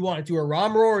again if you wanted to, or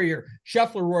Rahm Rory or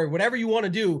Scheffler Rory, whatever you want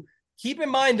to do. Keep in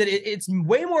mind that it's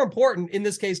way more important in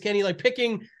this case, Kenny, like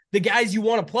picking the guys you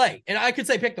want to play. And I could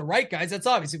say pick the right guys. That's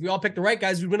obvious. If we all pick the right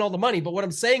guys, we'd win all the money. But what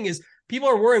I'm saying is people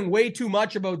are worrying way too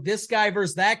much about this guy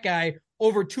versus that guy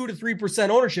over 2 to 3%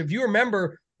 ownership. If you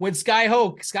remember when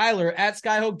Skyler at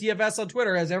Skyhoke DFS on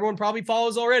Twitter, as everyone probably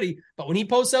follows already, but when he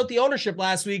posts out the ownership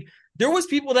last week, there was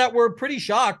people that were pretty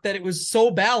shocked that it was so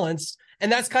balanced.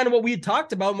 And that's kind of what we had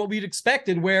talked about and what we'd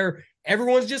expected, where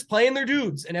everyone's just playing their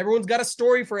dudes and everyone's got a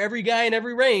story for every guy in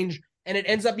every range. And it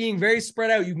ends up being very spread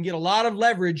out. You can get a lot of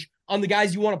leverage on the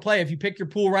guys you want to play if you pick your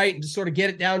pool right and just sort of get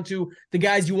it down to the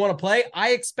guys you want to play.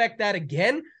 I expect that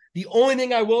again. The only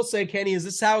thing I will say, Kenny, is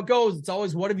this is how it goes. It's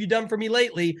always, what have you done for me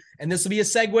lately? And this will be a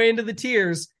segue into the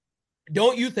tiers.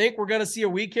 Don't you think we're going to see a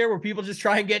week here where people just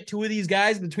try and get two of these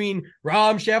guys between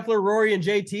Rahm, Scheffler, Rory, and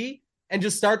JT and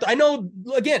just start? I know,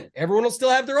 again, everyone will still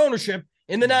have their ownership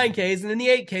in the 9Ks and in the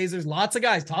 8Ks. There's lots of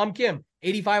guys. Tom Kim,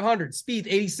 8,500. Spieth,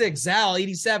 86. Zal,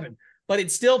 87. But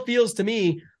it still feels to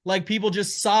me like people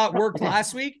just saw it work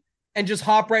last week and just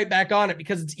hop right back on it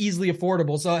because it's easily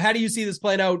affordable. So how do you see this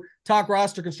playing out? Talk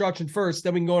roster construction first,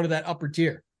 then we can go into that upper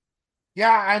tier.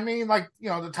 Yeah, I mean, like,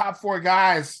 the top four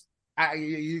guys,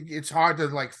 it's hard to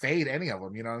like fade any of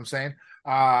them. You know what I'm saying?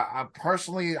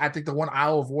 Personally, I think the one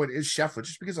I'll avoid is Scheffler,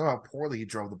 just because of how poorly he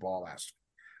drove the ball last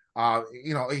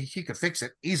week. He could fix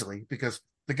it easily because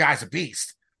the guy's a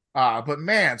beast. But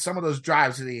man, some of those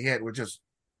drives that he hit were just,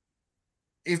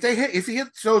 if he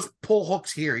hits those pull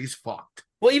hooks here, he's fucked.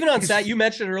 Well, even on Saturday, you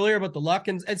mentioned earlier about the luck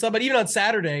and stuff, but even on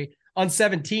Saturday on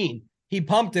 17, he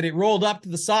pumped it. It rolled up to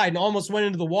the side and almost went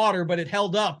into the water, but it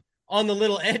held up on the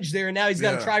little edge there. And now he's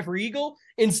got to try for eagle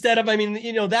instead of, those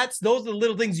are the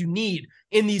little things you need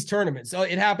in these tournaments. So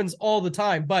it happens all the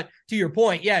time. But to your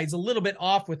point, yeah, he's a little bit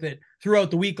off with it throughout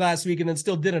the week last week and then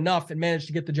still did enough and managed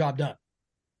to get the job done.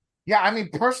 Yeah, I mean,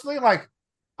 personally, like,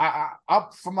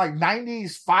 up from like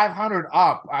 90s, 500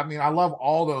 up. I mean, I love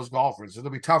all those golfers.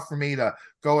 It'll be tough for me to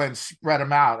go and spread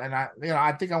them out. And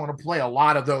I think I want to play a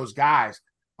lot of those guys.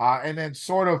 And then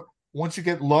sort of once you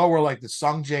get lower, like the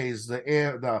Sung Jays,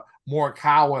 the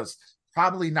Morikawas,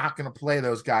 probably not going to play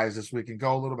those guys this week and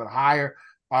go a little bit higher.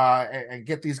 And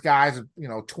get these guys,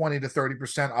 20 to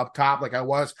 30% up top like I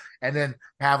was, and then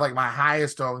have like my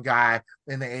highest owned guy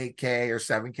in the 8K or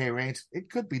 7K range. It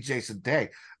could be Jason Day.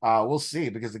 We'll see,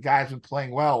 because the guy's been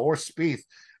playing well, or Spieth.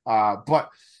 But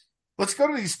let's go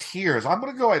to these tiers. I'm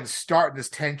going to go ahead and start in this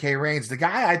 10K range. The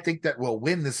guy I think that will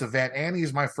win this event, and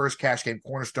he's my first cash game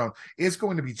cornerstone, is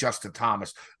going to be Justin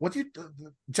Thomas.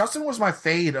 Justin was my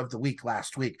fade of the week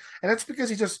last week, and that's because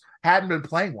he just hadn't been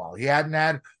playing well. He hadn't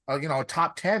had a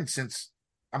top 10 since,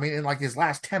 in like his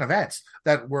last 10 events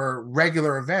that were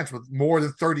regular events with more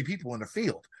than 30 people in the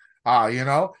field.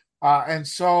 And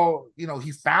so,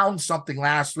 he found something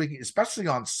last week, especially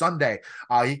on Sunday.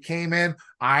 He came in,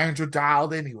 irons were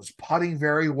dialed in, he was putting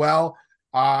very well,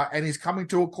 and he's coming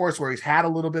to a course where he's had a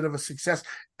little bit of a success.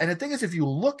 And the thing is, if you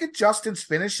look at Justin's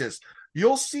finishes,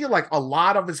 you'll see like a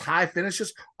lot of his high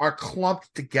finishes are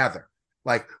clumped together.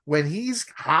 Like when he's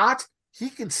hot, he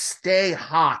can stay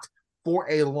hot for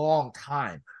a long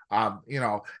time. He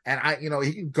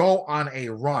can go on a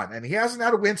run, and he hasn't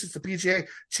had a win since the PGA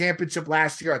Championship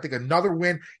last year. I think another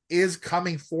win is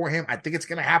coming for him. I think it's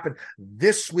going to happen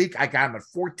this week. I got him at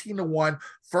 14-1,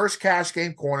 first cash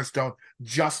game cornerstone,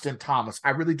 Justin Thomas.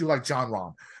 I really do like John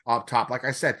Rahm up top. Like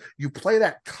I said, you play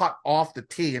that cut off the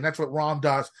tee, and that's what Rahm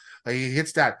does. He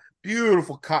hits that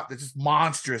beautiful cut that's just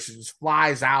monstrous. It just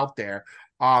flies out there.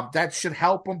 That should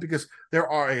help him because there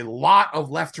are a lot of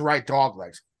left to right dog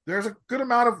legs. There's a good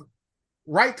amount of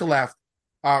right to left,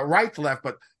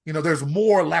 but there's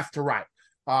more left to right.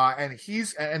 And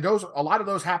a lot of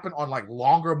those happen on like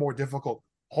longer, more difficult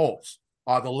holes,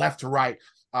 the left to right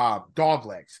dog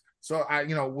legs. So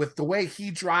with the way he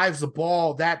drives the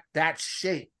ball, that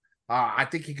shape, I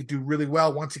think he could do really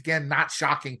well. Once again, not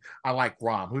shocking. I like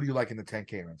Rahm. Who do you like in the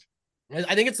 10K range?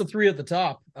 I think it's the three at the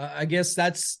top. I guess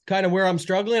that's kind of where I'm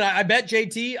struggling. I bet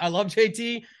JT. I love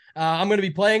JT. I'm going to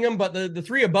be playing him, but the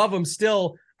three above him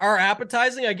still are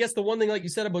appetizing. I guess the one thing, like you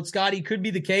said about Scotty, could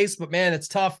be the case, but man, it's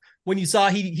tough when you saw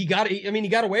he got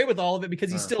away with all of it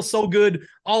because he's still so good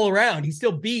all around. He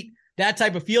still beat that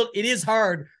type of field. It is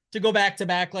hard to go back to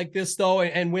back like this though,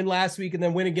 and win last week and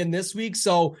then win again this week.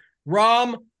 So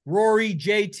Rahm, Rory,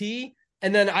 JT,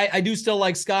 and then I do still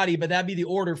like Scotty, but that'd be the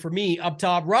order for me up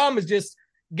top. Rahm is just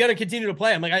going to continue to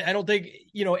play him. Like, I don't think,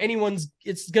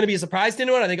 it's going to be a surprise to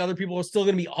anyone. I think other people are still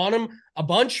going to be on him a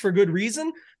bunch for good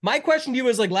reason. My question to you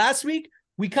is, like, last week,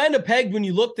 we kind of pegged when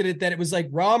you looked at it that it was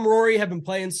like Rahm, Rory have been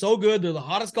playing so good. They're the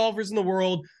hottest golfers in the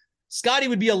world. Scotty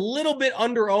would be a little bit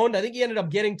under-owned. I think he ended up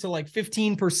getting to like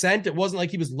 15%. It wasn't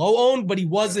like he was low-owned, but he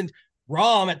wasn't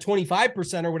Rahm at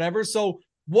 25% or whatever. So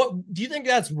what do you think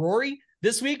that's Rory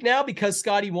this week now because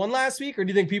Scotty won last week, or do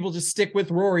you think people just stick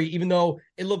with Rory even though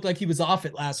it looked like he was off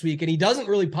it last week? And he doesn't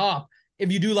really pop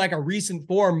if you do like a recent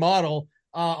form model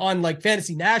on like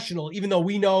Fantasy National, even though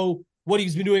we know what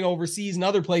he's been doing overseas and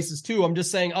other places too. I'm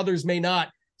just saying others may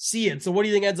not see it. So what do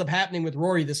you think ends up happening with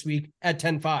Rory this week at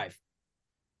 10-5?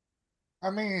 I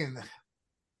mean,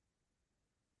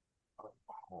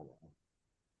 hold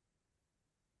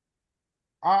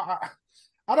on.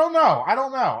 I don't know.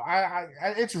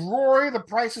 It's Rory. The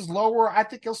price is lower. I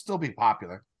think he'll still be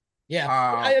popular. Yeah.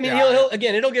 I mean, he'll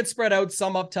again, it'll get spread out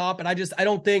some up top. And I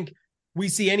don't think we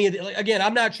see any of the, again,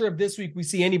 I'm not sure if this week we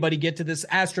see anybody get to this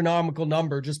astronomical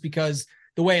number just because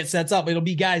the way it sets up, it'll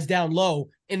be guys down low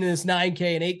in this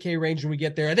 9K and 8K range when we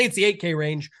get there. I think it's the 8K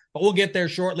range, but we'll get there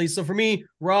shortly. So for me,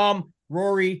 Rahm,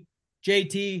 Rory,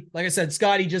 JT, like I said,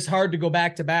 Scotty, just hard to go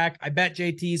back to back. I bet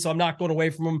JT, so I'm not going away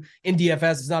from him in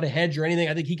DFS. It's not a hedge or anything.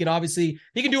 I think he can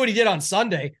do what he did on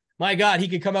Sunday. My God, he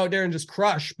could come out there and just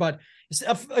crush, but it's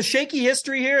a shaky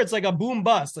history here. It's like a boom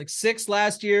bust, like 6th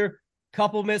last year,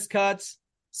 couple missed cuts,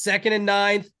 2nd and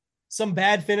 9th, some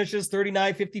bad finishes,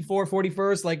 39, 54,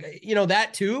 41st, like,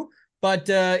 that too. But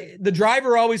the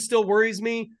driver always still worries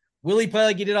me. Will he play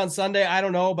like he did on Sunday? I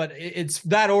don't know, but it's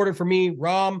that order for me.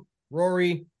 Rahm,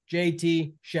 Rory,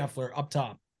 JT, Scheffler up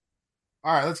top.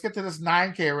 All right, let's get to this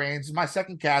 9K range. My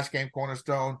second cash game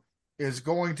cornerstone is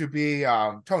going to be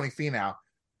Tony Finau.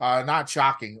 Not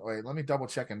shocking. Wait, let me double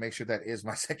check and make sure that is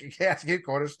my second cash game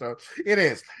cornerstone. It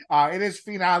is. It is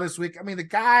Finau this week. I mean, the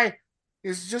guy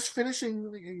is just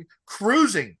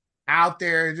cruising out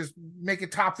there, just making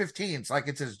top 15s like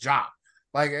it's his job.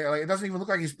 Like it doesn't even look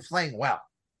like he's playing well.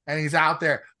 And he's out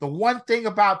there. The one thing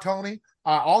about Tony,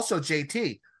 also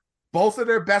JT, both of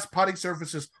their best putting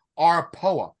surfaces are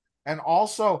POA. And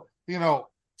also,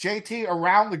 JT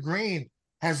around the green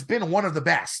has been one of the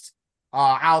best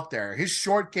out there. His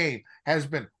short game has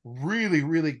been really,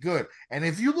 really good. And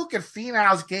if you look at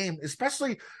Finau's game,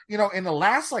 especially, in the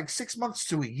last 6 months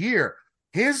to a year,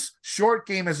 his short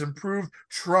game has improved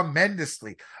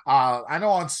tremendously. I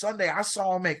know on Sunday, I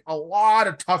saw him make a lot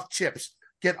of tough chips,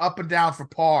 get up and down for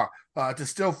par to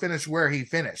still finish where he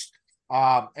finished.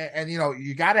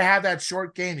 You got to have that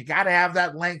short game. You got to have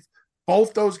that length.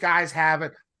 Both those guys have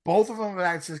it. Both of them have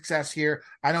had success here.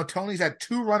 I know Tony's had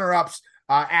 2 runner-ups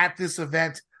at this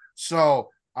event. So,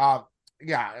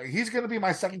 he's going to be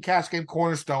my second cash game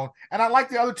cornerstone. And I like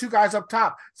the other 2 guys up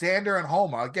top, Xander and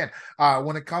Homa. Again,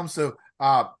 when it comes to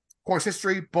course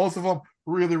history, both of them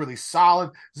really, really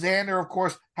solid. Xander, of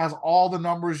course, has all the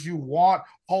numbers you want.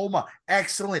 Homa,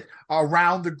 excellent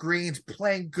around the greens,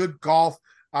 playing good golf.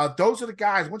 Those are the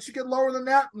guys. Once you get lower than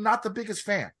that, I'm not the biggest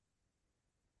fan.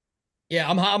 Yeah,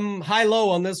 I'm high-low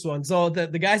on this one. So the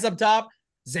guys up top,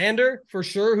 Xander, for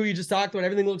sure, who you just talked about,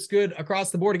 everything looks good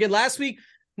across the board. Again, last week,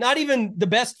 not even the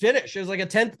best finish. It was like a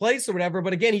 10th place or whatever.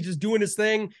 But again, he's just doing his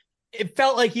thing. It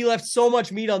felt like he left so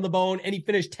much meat on the bone and he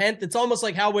finished 10th. It's almost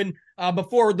like how when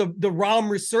before the Rahm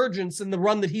resurgence and the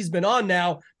run that he's been on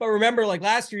now. But remember, like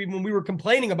last year, even when we were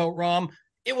complaining about Rahm,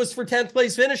 it was for 10th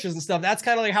place finishes and stuff. That's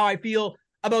kind of like how I feel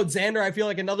about Xander. I feel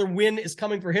like another win is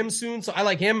coming for him soon. So I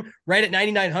like him right at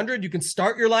 9,900. You can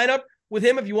start your lineup with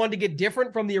him if you want to get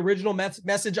different from the original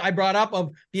message I brought up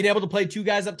of being able to play 2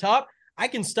 guys up top. I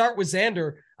can start with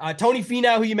Xander. Tony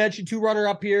Finau, who you mentioned, 2 runner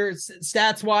up here.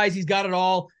 Stats wise, he's got it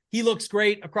all. He looks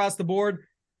great across the board.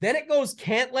 Then it goes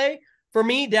Cantlay for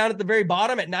me down at the very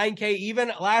bottom at 9K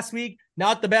even. Last week,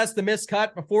 not the best, the missed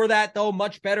cut. Before that, though,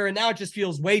 much better. And now it just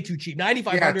feels way too cheap.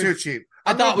 9,500. Yeah, too cheap.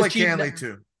 I thought was cheap. Cantlay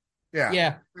too.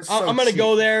 Yeah. I'm going to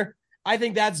go there. I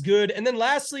think that's good. And then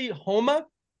lastly, Homa.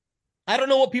 I don't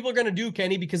know what people are going to do,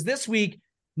 Kenny, because this week,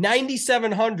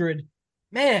 9,700,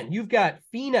 man, you've got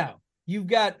Finau, you've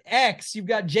got X, you've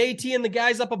got JT and the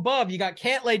guys up above. You got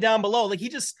Cantlay down below. Like he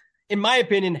just, in my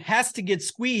opinion, has to get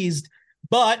squeezed.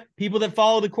 But people that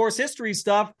follow the course history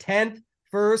stuff, 10th,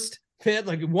 1st, 5th,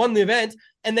 like won the event.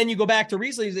 And then you go back to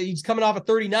recently, he's coming off a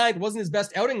 39th. It wasn't his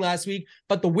best outing last week,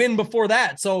 but the win before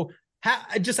that. So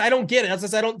I don't get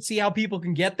it. I don't see how people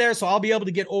can get there. So I'll be able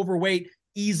to get overweight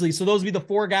easily. So those would be the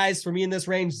 4 guys for me in this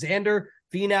range: Xander,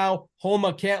 Finau,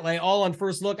 Homa, Cantlay, all on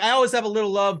first look. I always have a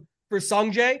little love for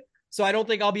Sungjae, so I don't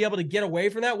think I'll be able to get away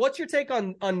from that. What's your take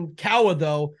on Kawa,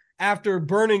 though, after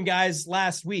burning guys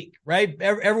last week, right?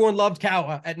 Everyone loved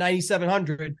Kawa at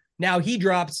 9,700. Now he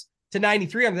drops to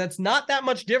 9,300. That's not that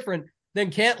much different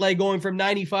than Cantlay going from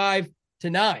 95 to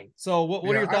 9. So what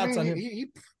are your thoughts on him?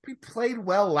 He played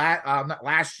well not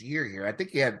last year here. I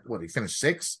think he finished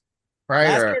 6th, right?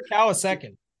 Last year, Kawa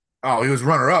second. Oh, he was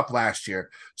runner-up last year.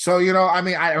 So,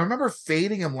 I remember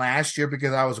fading him last year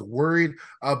because I was worried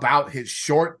about his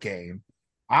short game.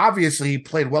 Obviously, he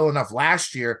played well enough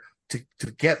last year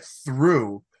to get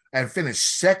through and finish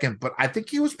second, but I think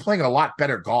he was playing a lot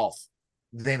better golf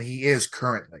than he is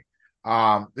currently.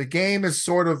 The game is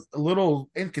sort of a little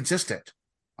inconsistent.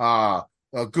 A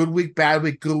good week, bad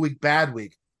week, good week, bad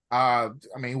week.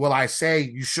 Will I say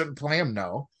you shouldn't play him?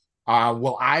 No.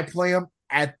 Will I play him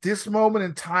at this moment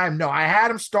in time? No. I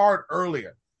had him start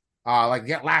earlier,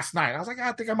 last night. I was like,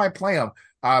 I think I might play him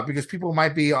because people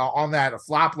might be on that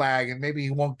flop lag and maybe he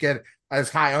won't get as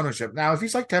high ownership. Now, if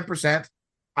he's like 10%,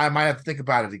 I might have to think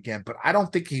about it again, but I don't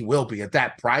think he will be at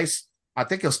that price. I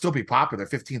think he'll still be popular,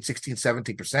 15, 16,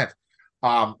 17%.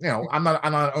 I'm not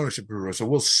an ownership guru, so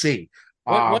we'll see.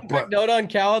 One quick note on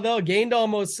Kawa, though, gained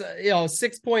almost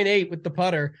 6.8 with the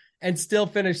putter and still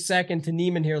finished second to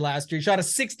Neiman here last year. He shot a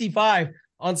 65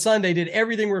 on Sunday, did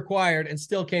everything required, and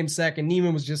still came second.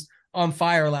 Neiman was just on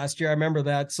fire last year. I remember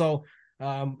that. So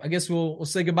I guess we'll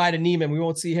say goodbye to Neiman. We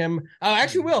won't see him.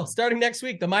 Actually, will starting next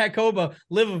week. The Mayakoba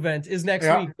Live event is next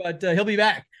week, but he'll be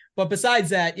back. But besides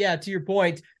that, yeah, to your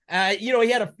point, he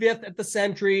had a 5th at the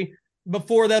Century.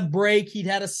 Before that break, he'd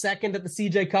had a 2nd at the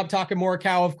CJ Cup. Talking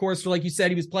Morikawa, of course, for like you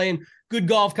said, he was playing good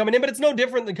golf coming in, but it's no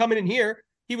different than coming in here.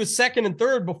 He was 2nd and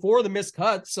 3rd before the missed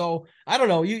cut. So I don't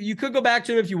know. You could go back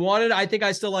to him if you wanted. I think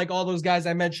I still like all those guys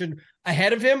I mentioned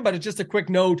ahead of him, but it's just a quick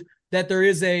note that there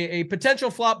is a potential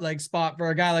flop leg spot for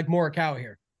a guy like Morikawa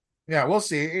here. Yeah, we'll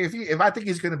see. If I think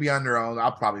he's going to be underowned,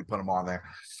 I'll probably put him on there.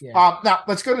 Yeah. Now,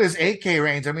 let's go to his 8K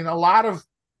range. A lot of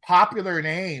popular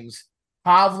names: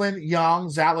 Hovland, Young,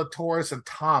 Zalatoris, and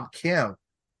Tom Kim.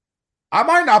 I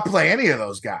might not play any of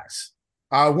those guys.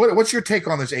 What's your take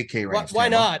on this 8K range? Why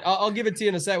not? I'll give it to you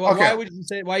in a second. Okay. Why would you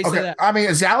say? Why you say that?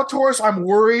 Zalatoris, I'm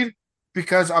worried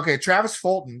because Travis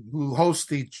Fulton, who hosts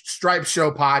the Stripe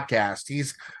Show podcast,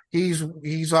 he's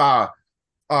a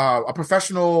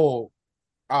professional.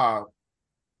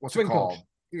 What's Swing it called? Coach.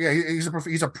 Yeah, he's a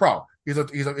pro. He's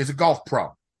a golf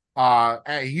pro.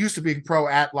 He used to be pro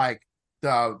at like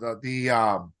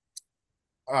the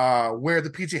where the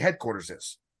PGA headquarters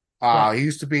is. Right. He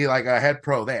used to be like a head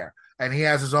pro there, and he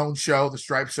has his own show, the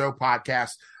Stripe Show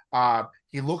podcast.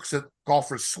 He looks at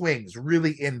golfers' swings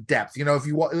really in depth. If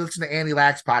you listen to Andy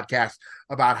Lack's podcast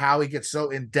about how he gets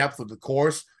so in depth with the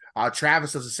course,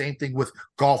 Travis does the same thing with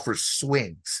golfers'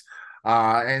 swings.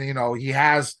 And he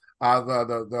has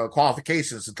the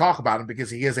qualifications to talk about him because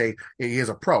he is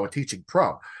a pro, a teaching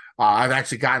pro. I've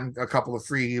actually gotten a couple of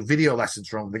free video lessons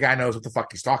from him. The guy knows what the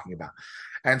fuck he's talking about.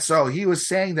 And so he was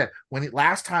saying that when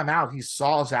last time out he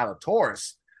saw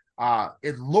Zalatoris,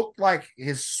 it looked like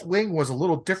his swing was a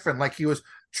little different, like he was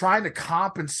trying to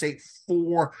compensate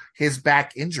for his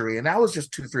back injury. And that was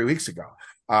just 2-3 weeks ago,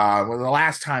 the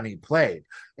last time he played.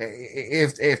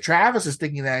 If Travis is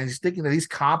thinking that, and he's thinking that he's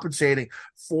compensating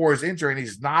for his injury and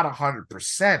he's not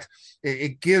 100%,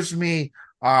 it gives me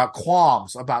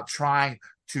qualms about trying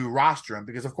to roster him,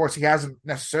 because of course he hasn't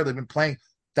necessarily been playing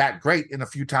that great in a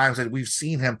few times that we've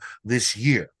seen him this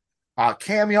year.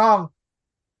 Cam Young,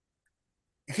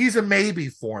 he's a maybe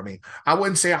for me. I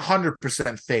wouldn't say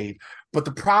 100% fade, but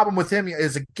the problem with him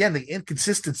is, again, the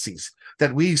inconsistencies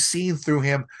that we've seen through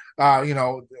him,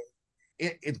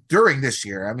 during this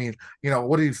year.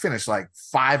 What did he finish, like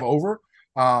 5 over?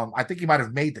 I think he might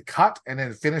have made the cut and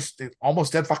then finished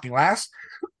almost dead fucking last.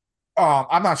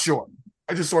 I'm not sure.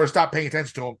 I just sort of stopped paying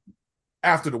attention to him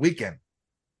after the weekend.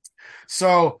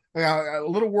 So a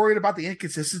little worried about the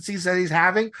inconsistencies that he's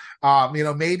having.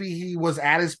 Maybe he was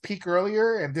at his peak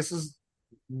earlier and this is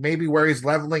maybe where he's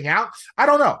leveling out. I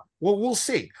don't know. We'll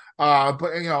see. But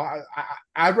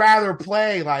I'd rather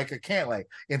play like a Cantlay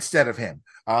instead of him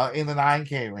in the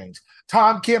 9K range.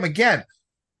 Tom Kim, again,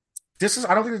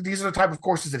 I don't think that these are the type of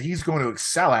courses that he's going to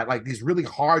excel at, like these really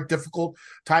hard, difficult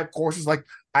type courses, like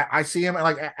I see him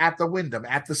like at the Wyndham,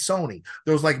 at the Sony,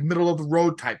 those like middle of the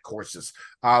road type courses,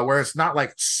 where it's not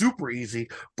like super easy,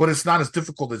 but it's not as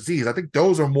difficult as these. I think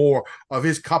those are more of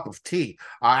his cup of tea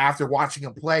after watching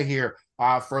him play here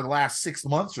for the last 6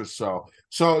 months or so.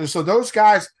 So those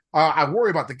guys, I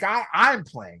worry about. The guy I'm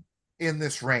playing in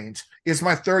this range is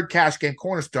my third cash game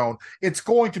cornerstone. It's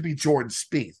going to be Jordan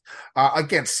Spieth.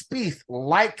 Again, Spieth,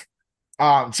 like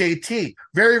JT,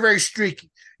 very, very streaky.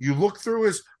 You look through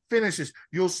his finishes,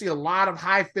 you'll see a lot of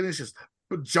high finishes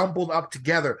jumbled up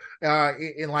together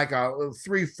in like a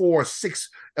 3, 4, 6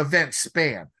 event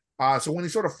span. So when he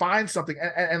sort of finds something,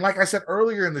 and like I said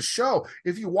earlier in the show,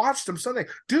 if you watched him Sunday,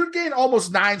 dude gained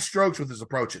almost 9 strokes with his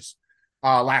approaches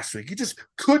last week. He just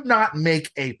could not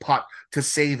make a putt to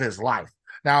save his life.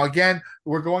 Now, again,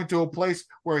 we're going to a place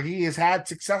where he has had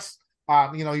success.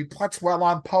 He putts well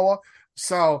on POA.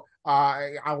 So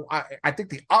I think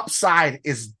the upside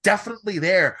is definitely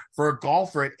there for a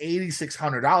golfer at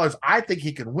 $8,600. I think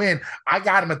he can win. I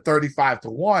got him at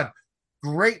 35-1.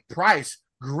 Great price,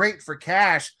 great for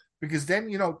cash, because then,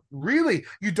 really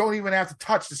you don't even have to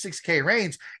touch the 6K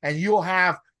range, and you'll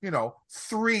have,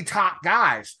 3 top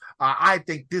guys, I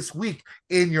think, this week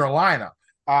in your lineup.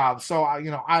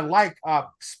 I like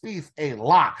Spieth a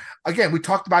lot. Again, we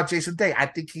talked about Jason Day. I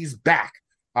think he's back.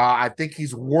 I think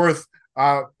he's worth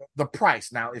the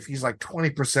price. Now, if he's like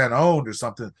 20% owned or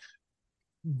something,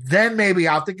 then maybe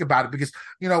I'll think about it, because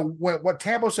what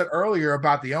Tambo said earlier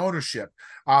about the ownership,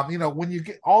 when you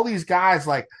get all these guys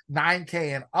like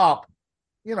 9K and up,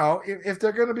 if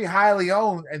they're going to be highly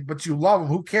owned, but you love them,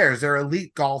 who cares? They're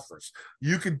elite golfers.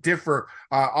 You could differ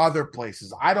other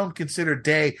places. I don't consider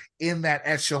Day in that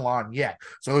echelon yet.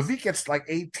 So if he gets like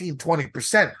 18,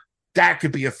 20%, that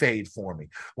could be a fade for me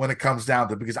when it comes down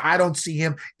to it, because I don't see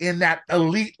him in that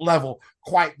elite level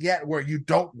quite yet, where you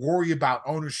don't worry about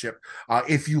ownership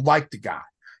if you like the guy.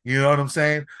 You know what I'm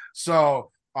saying?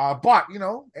 So, but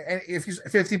if he's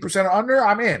 15% under,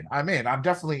 I'm in. I'm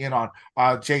definitely in on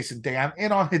Jason Day. I'm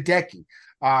in on Hideki.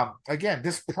 Again,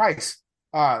 this price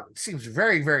seems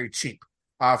very, very cheap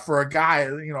for a guy,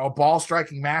 a ball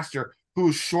striking master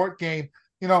whose short game,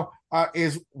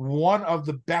 is one of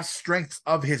the best strengths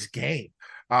of his game.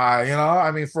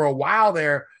 For a while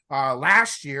there,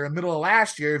 last year, in the middle of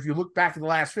last year, if you look back at the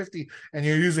last 50 and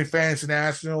you're using Fantasy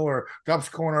National or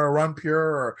Gups Corner or Run Pure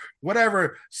or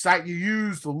whatever site you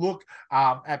use to look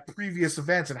at previous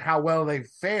events and how well they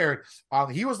fared,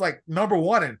 he was like number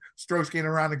 1 in strokes gained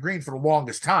around the green for the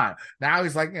longest time. Now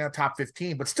he's like, top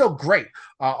 15, but still great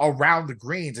around the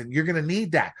greens. And you're going to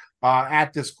need that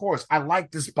at this course. I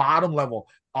like this bottom level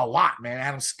a lot, man.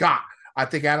 Adam Scott. I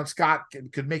think Adam Scott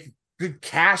could make a good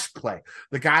cash play.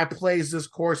 The guy plays this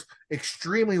course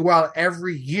extremely well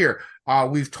every year.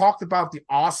 We've talked about the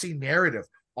Aussie narrative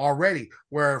already,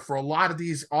 where for a lot of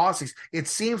these Aussies, it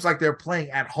seems like they're playing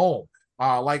at home.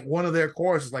 Like one of their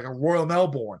courses, like a Royal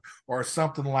Melbourne or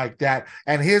something like that.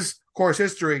 And his course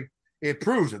history, it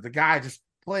proves it. The guy just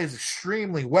plays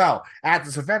extremely well at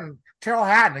this event. And Terrell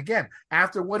Hatton, again,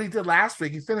 after what he did last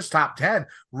week, he finished top 10.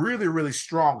 Really, really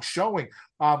strong showing.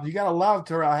 You got to love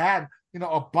Terrell Hatton,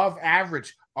 above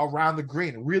average around the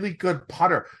green. Really good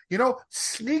putter.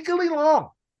 Sneakily long.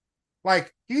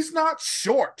 Like, he's not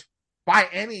short by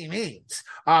any means.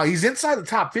 He's inside the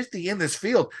top 50 in this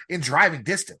field in driving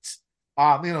distance.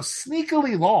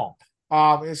 Sneakily long.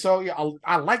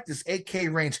 I like this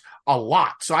 8K range a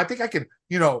lot. So I think I can,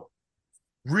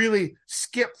 really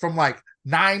skip from like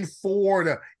 9.4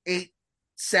 to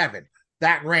 8.7,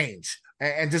 that range,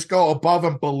 and just go above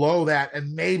and below that,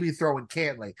 and maybe throw in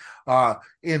Cantley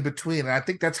in between. And I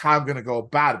think that's how I'm going to go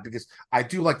about it, because I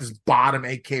do like this bottom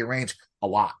 8K range a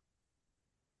lot.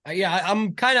 Yeah,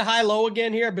 I'm kind of high-low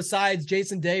again here. Besides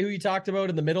Jason Day, who you talked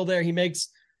about in the middle there, he makes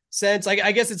sense.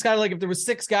 I guess it's kind of like if there was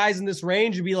 6 guys in this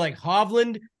range, it'd be like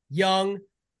Hovland, Young,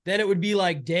 then it would be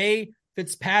like Day,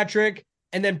 Fitzpatrick,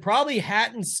 and then probably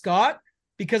Hatton, Scott,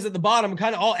 because at the bottom,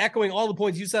 kind of all echoing all the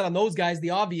points you said on those guys,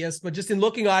 the obvious, but just in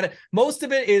looking at it, most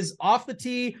of it is off the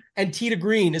tee and tee to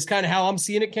green is kind of how I'm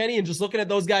seeing it, Kenny, and just looking at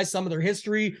those guys, some of their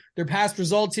history, their past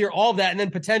results here, all of that, and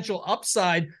then potential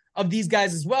upside of these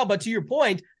guys as well. But to your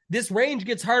point, this range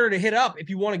gets harder to hit up if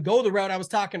you want to go the route I was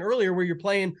talking earlier, where you're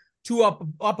playing 2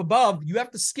 up above. You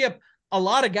have to skip a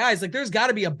lot of guys. Like, there's got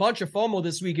to be a bunch of FOMO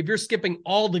this week if you're skipping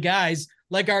all the guys,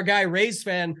 like our guy Rays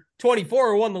fan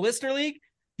 24 who won the Listener League.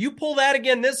 You pull that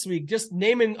again this week, just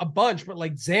naming a bunch, but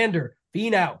like Xander,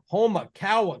 Finau, Homa,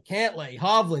 Kawa, Cantlay,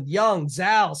 Hovland, Young,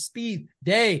 Zal, Spieth,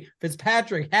 Day,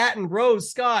 Fitzpatrick, Hatton, Rose,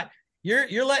 Scott.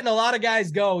 You're letting a lot of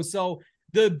guys go. So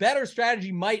the better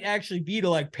strategy might actually be to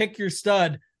like pick your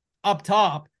stud up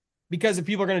top, because if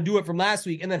people are going to do it from last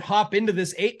week and then hop into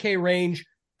this 8K range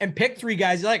and pick 3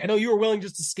 guys you like. I know you were willing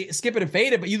just to skip it and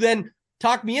fade it, but you then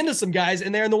talked me into some guys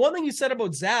in there. And the one thing you said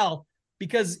about Zal,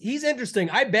 because he's interesting,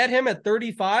 I bet him at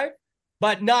 35,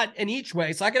 but not in each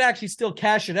way. So I could actually still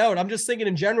cash it out. I'm just thinking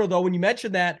in general, though, when you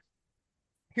mentioned that,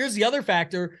 here's the other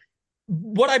factor.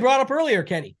 What I brought up earlier,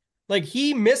 Kenny, like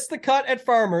he missed the cut at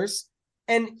Farmers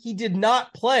and he did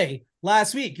not play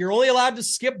last week. You're only allowed to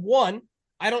skip one.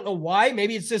 I don't know why.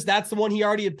 Maybe it's just that's the one he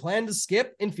already had planned to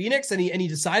skip in Phoenix and he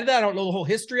decided that. I don't know the whole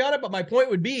history on it, but my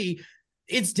point would be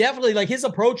it's definitely like his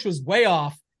approach was way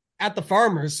off at the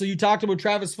Farmers. So you talked about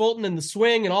Travis Fulton and the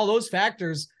swing and all those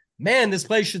factors. Man, this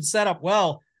play should set up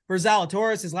well for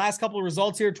Zalatoris. His last couple of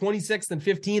results here, 26th and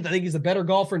 15th. I think he's a better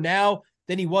golfer now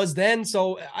than he was then.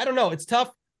 So I don't know. It's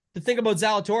tough to think about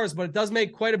Zalatoris, but it does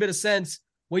make quite a bit of sense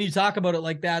when you talk about it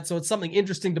like that. So it's something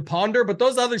interesting to ponder. But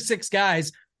those other 6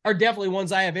 guys are definitely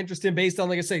ones I have interest in based on,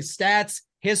 like I say, stats,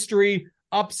 history,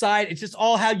 upside. It's just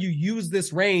all how you use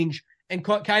this range and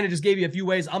kind of just gave you a few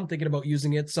ways I'm thinking about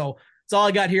using it. So that's all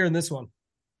I got here in this one.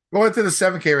 Going to the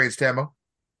 7K range, Tammo.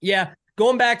 Yeah,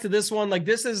 going back to this one, like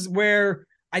this is where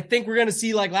I think we're going to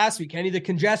see, like last week, Kenny, the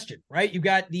congestion, right? You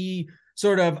got the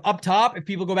sort of up top, if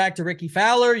people go back to Ricky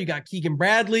Fowler, you got Keegan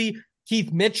Bradley,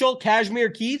 Keith Mitchell,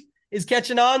 Cashmere Keith is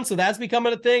catching on. So that's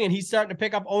becoming a thing. And he's starting to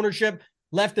pick up ownership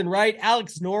left and right.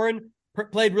 Alex Noren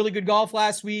played really good golf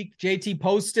last week. JT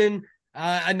Poston,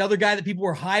 another guy that people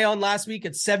were high on last week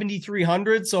at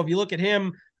 7,300. So if you look at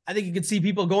him, I think you can see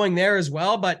people going there as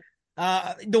well. But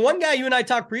the one guy you and I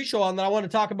talked pre-show on that I want to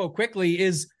talk about quickly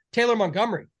is Taylor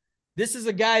Montgomery. This is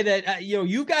a guy that,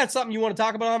 you've got something you want to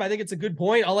talk about him. I think it's a good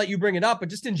point. I'll let you bring it up. But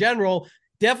just in general,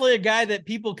 definitely a guy that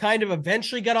people kind of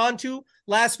eventually got onto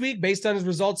last week based on his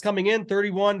results coming in,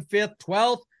 31, 5th,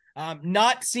 12th.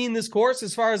 Not seen this course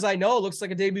as far as I know. It looks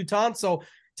like a debutant. So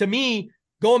to me,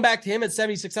 going back to him at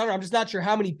 7,600, I'm just not sure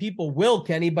how many people will,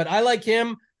 Kenny, but I like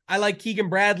him. I like Keegan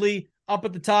Bradley up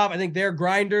at the top. I think they're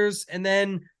grinders. And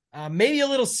then maybe a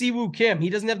little Siwoo Kim. He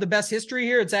doesn't have the best history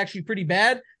here. It's actually pretty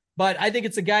bad. But I think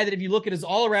it's a guy that if you look at his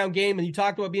all-around game and you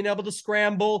talked about being able to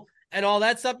scramble and all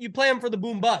that stuff, you play him for the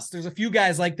boom bust. There's a few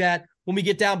guys like that when we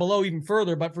get down below even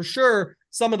further. But for sure,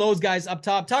 some of those guys up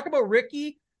top. Talk about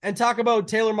Ricky and talk about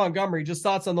Taylor Montgomery. Just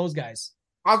thoughts on those guys.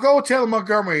 I'll go with Taylor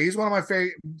Montgomery. He's one of my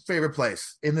favorite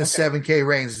plays in the 7K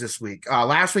range this week.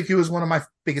 Last week, he was one of my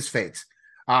biggest fades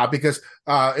because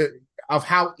of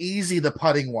how easy the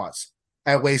putting was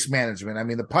at Waste Management. I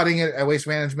mean, the putting at Waste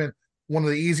Management, one of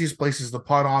the easiest places to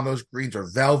putt on. Those greens are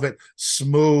velvet,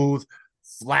 smooth,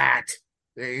 flat,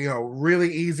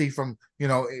 really easy from,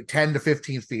 10 to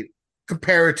 15 feet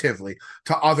comparatively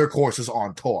to other courses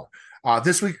on tour.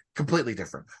 This week, completely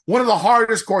different. One of the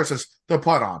hardest courses to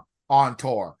putt on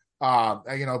tour,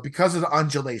 because of the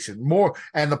undulation more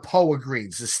and the POA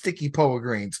greens, the sticky POA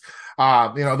greens,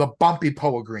 the bumpy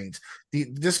POA greens.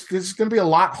 This is going to be a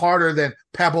lot harder than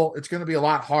Pebble. It's going to be a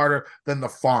lot harder than the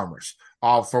Farmers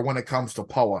for when it comes to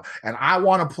POA. And I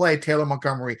want to play Taylor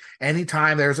Montgomery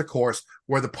anytime there's a course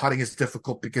where the putting is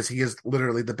difficult because he is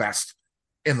literally the best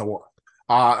in the world.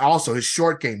 Also, his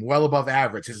short game, well above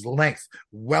average. His length,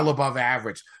 well above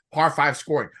average. Par 5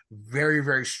 scoring, very,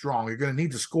 very strong. You're going to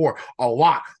need to score a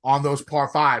lot on those par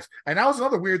 5s. And that was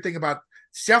another weird thing about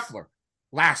Scheffler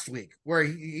last week, where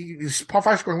his par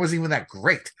 5 scoring wasn't even that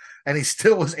great, and he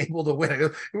still was able to win. It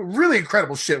was really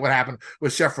incredible shit what happened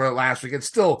with Scheffler last week. It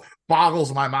still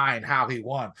boggles my mind how he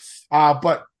won.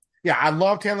 But, yeah, I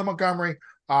love Taylor Montgomery.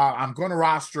 I'm going to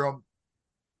roster him.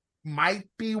 Might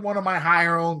be one of my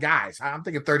higher owned guys. I'm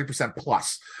thinking 30%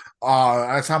 plus.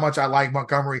 That's how much I like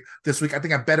Montgomery this week. I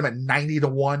think I bet him at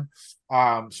 90-1.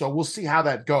 So we'll see how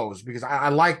that goes because I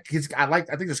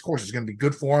think this course is going to be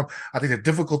good for him. I think the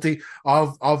difficulty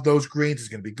of those greens is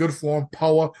going to be good for him.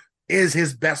 POA is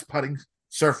his best putting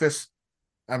surface.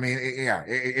 I mean,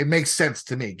 it makes sense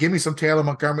to me. Give me some Taylor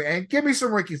Montgomery and give me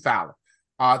some Ricky Fowler.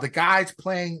 The guy's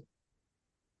playing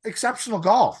exceptional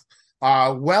golf.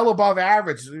 Well above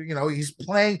average. He's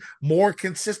playing more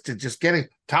consistent, just getting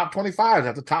top 25s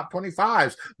after top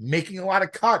 25s, making a lot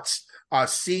of cuts,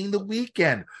 seeing the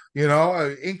weekend,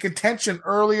 in contention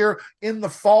earlier in the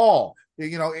fall.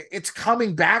 It's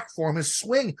coming back for him. His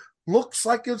swing looks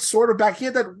like it's sort of back. He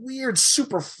had that weird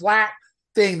super flat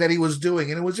thing that he was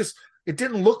doing, and it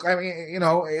didn't look,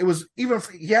 it was even,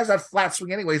 he has that flat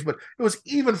swing anyways, but it was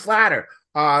even flatter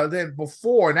than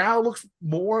before. Now it looks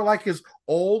more like his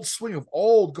old swing of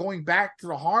old, going back to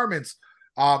the Harmons.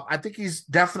 I think he's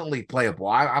definitely playable.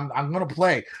 I'm going to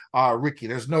play Ricky.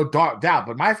 There's no doubt.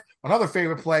 But another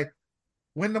favorite play,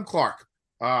 Wyndham Clark.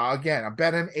 Again, I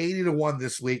bet him 80-1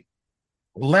 this week.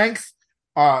 Length,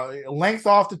 Length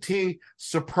off the tee,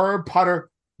 superb putter,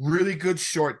 really good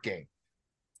short game.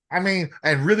 I mean,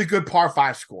 and really good par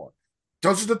five score.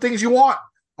 Those are the things you want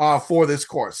for this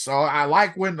course. So I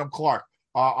like Wyndham Clark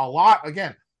a lot.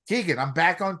 Again, Keegan, I'm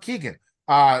back on Keegan.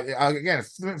 Again,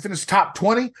 finished top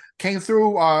 20, came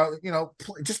through,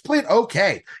 just played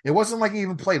okay. It wasn't like he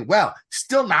even played well.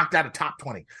 Still knocked out a top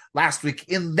 20 last week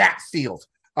in that field.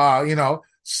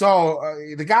 So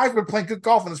the guy's been playing good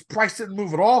golf and his price didn't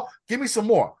move at all. Give me some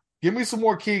more. Give me some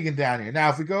more Keegan down here. Now,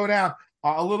 if we go down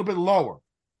a little bit lower,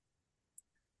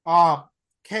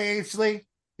 KH Lee,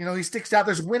 he sticks out.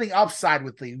 There's winning upside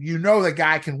with Lee. The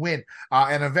guy can win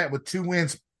an event with 2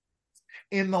 wins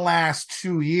in the last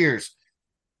 2 years.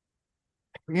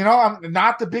 I'm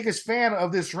not the biggest fan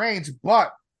of this range,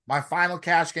 but my final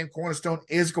cash game cornerstone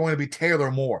is going to be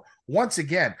Taylor Moore. Once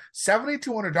again,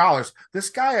 $7,200. This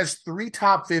guy has 3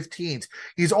 top 15s.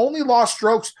 He's only lost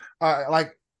strokes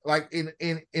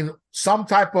in some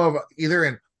type of he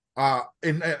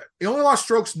only lost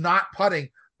strokes not putting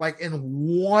in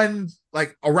one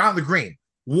around the green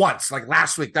once,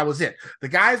 last week. That was it. The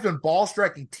guy's been ball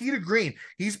striking tee to green.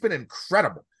 He's been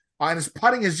incredible. And his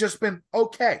putting has just been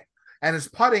okay. And his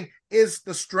putting is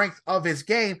the strength of his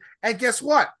game. And guess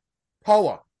what?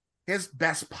 POA, his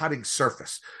best putting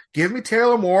surface. Give me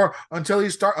Taylor Moore until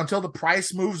the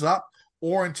price moves up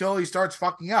or until he starts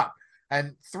fucking up.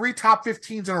 And 3 top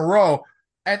 15s in a row.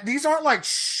 And these aren't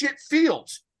shit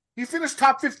fields. He finished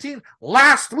top 15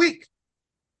 last week.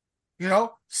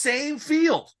 Same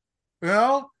field.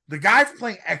 The guy's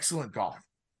playing excellent golf.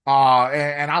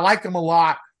 And I like him a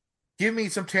lot. Give me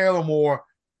some Taylor Moore.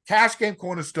 Cash game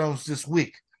cornerstones this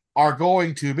week are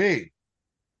going to be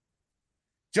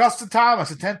Justin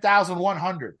Thomas at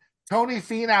 10,100, Tony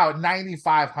Finau at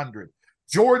 9,500,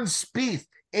 Jordan Spieth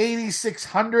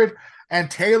 8,600, and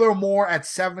Taylor Moore at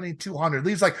 7,200.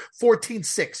 Leaves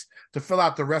 14,600 to fill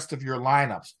out the rest of your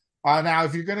lineups. Now,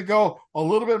 if you're going to go a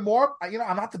little bit more,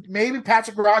 I'm not maybe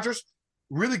Patrick Rogers,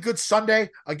 really good Sunday.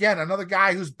 Again, another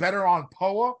guy who's better on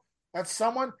POA. That's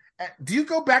someone. Do you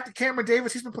go back to Cameron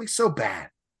Davis? He's been playing so bad.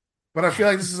 But I feel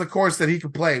like this is a course that he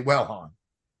could play well on.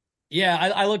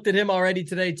 Yeah, I looked at him already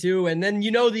today too. And then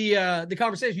the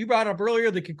conversation you brought up earlier,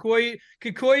 the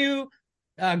Kikoyu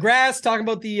grass, talking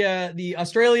about the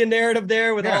Australian narrative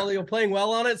there with all playing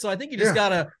well on it. So I think you just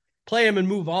gotta play him and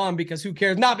move on, because who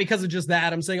cares? Not because of just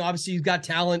that. I'm saying obviously he's got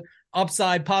talent,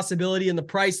 upside, possibility, and the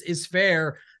price is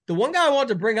fair. The one guy I wanted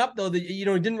to bring up, though, that he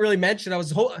didn't really mention,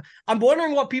 I'm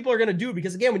wondering what people are going to do,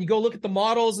 because again, when you go look at the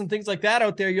models and things like that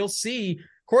out there, you'll see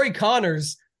Corey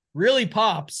Connors really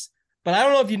pops. But I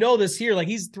don't know if you know this here.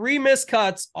 He's 3 missed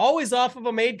cuts, always off of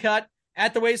a made cut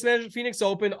at the Waste Management Phoenix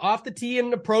Open. Off the tee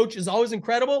and approach is always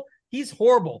incredible. He's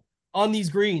horrible on these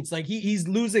greens. He's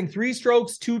losing 3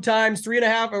 strokes 2 times,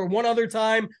 3.5, or one other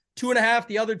time, 2.5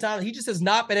 the other time. He just has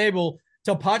not been able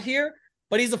to putt here.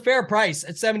 But he's a fair price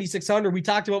at 7,600. We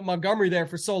talked about Montgomery there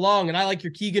for so long, and I like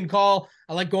your Keegan call.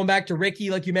 I like going back to Ricky,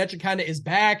 like you mentioned, kind of is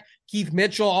back. Keith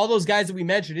Mitchell, all those guys that we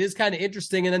mentioned, it is kind of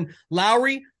interesting. And then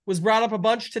Lowry was brought up a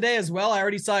bunch today as well. I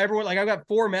already saw everyone, I've got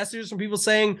 4 messages from people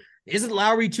saying, isn't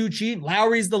Lowry too cheap?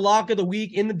 Lowry's the lock of the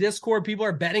week. In the Discord, people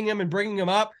are betting him and bringing him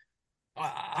up.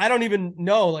 I don't even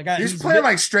know. He's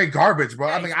playing straight garbage, bro.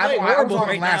 Yeah, I was on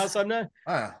him last. Now, so I'm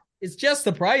not. It's just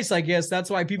the price, I guess.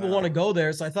 That's why people want to go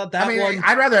there. So I thought that one.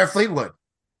 I'd rather have Fleetwood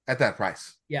at that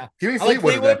price. Yeah. Give me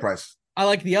Fleetwood at that price. I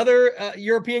like the other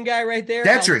European guy right there.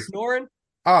 Detry. Snoring.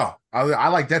 Oh, I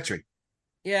like Detry.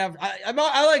 Yeah.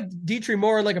 I like Dietrich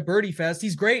more in a birdie fest.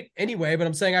 He's great anyway, but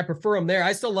I'm saying I prefer him there.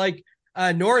 I still like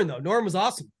Noren, though. Noren was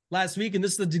awesome last week, and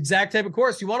this is the exact type of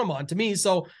course you want him on to me.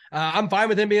 So I'm fine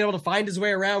with him being able to find his way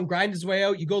around, grind his way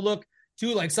out. You go look,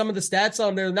 too, some of the stats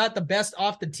on there, not the best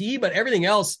off the tee, but everything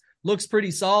else looks pretty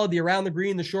solid. The around the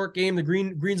green, the short game, the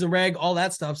greens and reg, all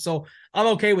that stuff. So I'm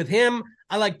okay with him.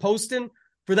 I like Poston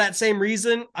for that same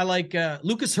reason. I like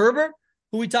Lucas Herbert,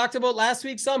 who we talked about last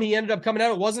week some. He ended up coming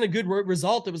out. It wasn't a good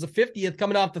result. It was a 50th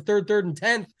coming off the third, and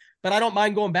 10th, but I don't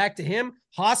mind going back to him.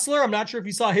 Hostler, I'm not sure if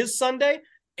you saw his Sunday,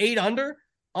 8 under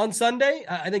on Sunday.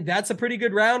 I think that's a pretty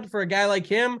good round for a guy like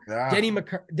him. Yeah.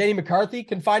 Denny McCarthy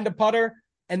can find a putter.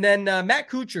 And then Matt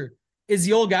Kuchar is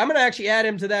the old guy. I'm going to actually add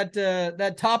him to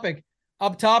that topic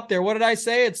up top there. What did I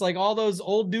say? It's all those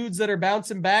old dudes that are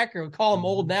bouncing back, or call him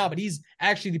old now, but he's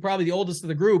actually probably the oldest of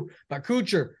the group. But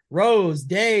Kuchar, Rose,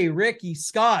 Day, Ricky,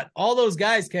 Scott, all those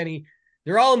guys, Kenny,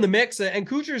 they're all in the mix. And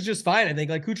Kuchar's just fine. I think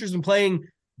Kuchar's been playing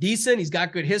decent. He's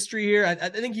got good history here. I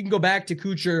think you can go back to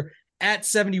Kuchar at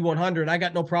 7,100. I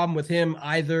got no problem with him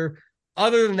either.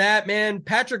 Other than that, man,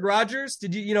 Patrick Rogers,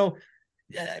 did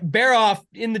Baroff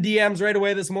in the DMs right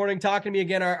away this morning, talking to me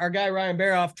again. Our guy, Ryan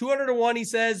Baroff, 200-1. He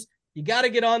says, you got to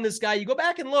get on this guy. You go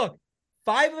back and look,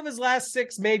 5 of his last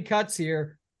 6 made cuts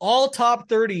here, all top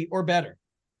 30 or better.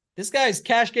 This guy's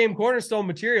cash game cornerstone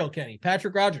material, Kenny.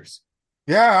 Patrick Rogers.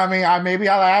 Yeah, I mean, maybe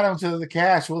I'll add him to the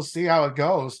cash. We'll see how it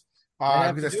goes.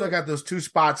 Because I still got those 2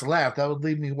 spots left. That would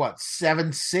leave me,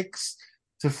 7-6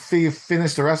 to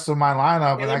finish the rest of my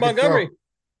lineup. And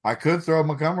I could throw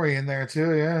Montgomery in there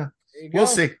too. Yeah, we'll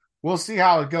see. We'll see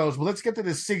how it goes. But let's get to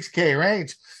the 6K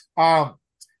range.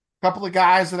 Couple of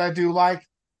guys that I do like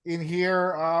in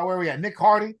here. Where we at? Nick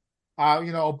Hardy.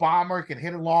 A bomber, can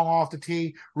hit it long off the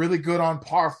tee. Really good on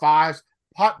par 5s.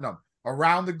 Putnam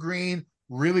around the green.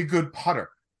 Really good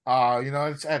putter.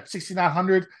 It's at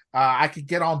 6,900. I could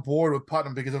get on board with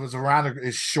Putnam because it was around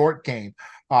his short game,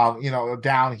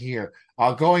 down here.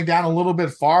 Going down a little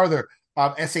bit farther,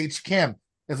 S.H. Kim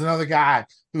is another guy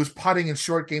whose putting and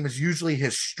short game is usually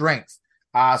his strength.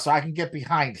 So I can get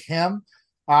behind him.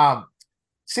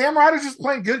 Sam Ryder's just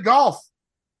playing good golf.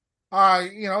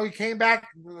 He came back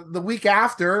the week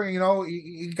after,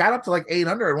 he got up to like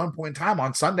 800 at one point in time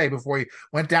on Sunday before he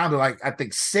went down to I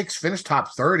think 6, finished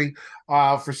top 30.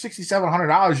 For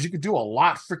 $6,700, you could do a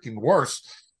lot freaking worse.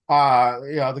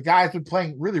 The guy's been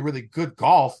playing really, really good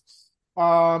golf.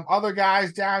 Other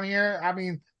guys down here, I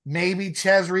mean, maybe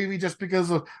Ches Reavie just because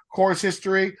of course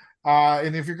history.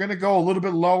 And if you're going to go a little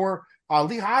bit lower,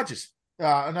 Lee Hodges,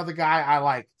 another guy I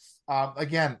like.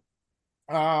 Again,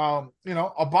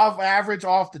 above average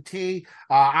off the tee,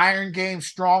 iron game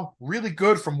strong, really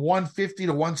good from 150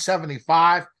 to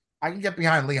 175. I can get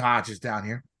behind Lee Hodges down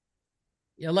here.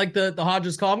 Yeah, I like the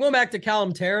Hodges call. I'm going back to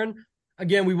Callum Tarrant.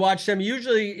 Again, we watched him.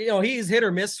 Usually, he's hit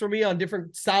or miss for me on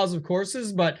different styles of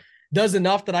courses, but does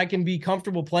enough that I can be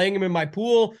comfortable playing him in my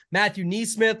pool. Matthew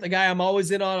Neesmith, a guy I'm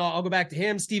always in on. I'll go back to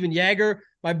him. Steven Jaeger,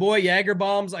 my boy Jaeger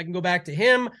bombs. I can go back to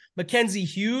him. Mackenzie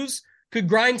Hughes could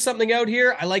grind something out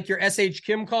here. I like your S.H.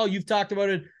 Kim call. You've talked about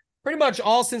it pretty much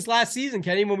all since last season,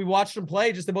 Kenny, when we watched him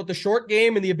play, just about the short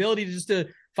game and the ability to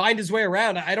find his way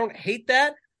around. I don't hate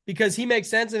that because he makes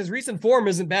sense, and his recent form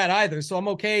isn't bad either. So I'm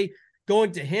okay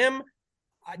going to him.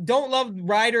 I don't love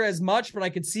Ryder as much, but I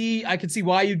could see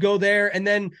why you'd go there. And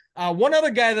then one other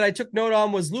guy that I took note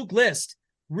on was Luke List.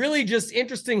 Really just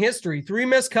interesting history. 3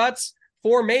 missed cuts,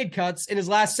 4 made cuts in his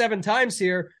last 7 times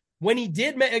here. When he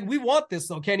did make, we want this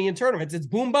though, Kenny, in tournaments, it's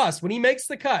boom bust. When he makes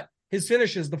the cut, his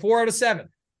finishes, the 4 out of 7,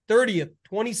 30th,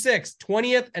 26th,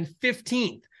 20th, and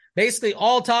 15th. Basically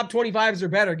all top 25s or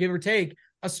better, give or take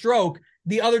a stroke.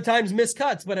 The other times missed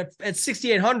cuts, but at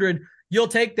 6,800, you'll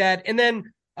take that. And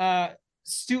then I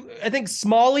think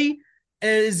Smalley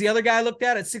is the other guy I looked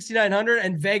at 6,900,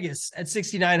 and Vegas at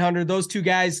 6,900. Those 2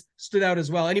 guys stood out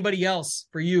as well. Anybody else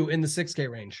for you in the 6K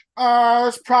range?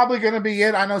 It's probably going to be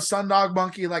it. I know Sundog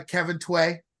Monkey like Kevin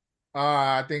Tway.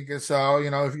 I think so.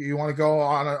 If you want to go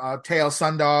on a Tail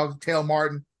Sundog, Tail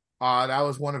Martin, that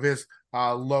was one of his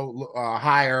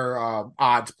higher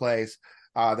odds plays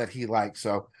that he liked.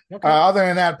 So okay. Other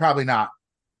than that, probably not.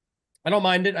 I don't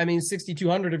mind it. I mean,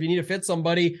 6,200, if you need to fit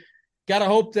somebody, got to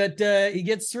hope that he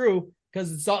gets through,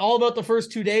 because it's all about the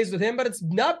first 2 days with him, but it's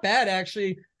not bad,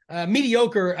 actually.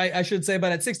 Mediocre, I should say,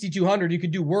 but at 6,200, you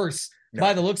could do worse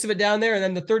by the looks of it down there. And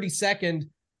then the 32nd,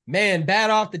 man, bad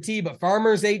off the tee, but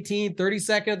Farmer's 18th,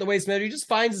 32nd at the Waste Management. He just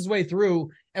finds his way through.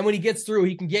 And when he gets through,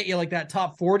 he can get you like that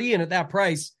top 40. And at that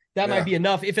price, that might be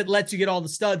enough if it lets you get all the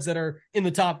studs that are in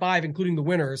the top 5, including the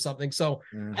winner or something. So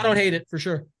I don't hate it for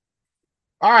sure.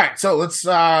 All right. So let's,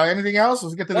 anything else?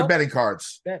 Let's get to the betting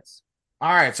cards. Bets.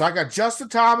 All right. So I got Justin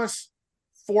Thomas,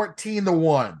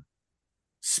 14-1.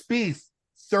 Spieth,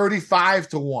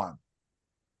 35-1.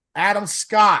 Adam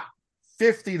Scott,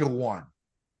 50-1.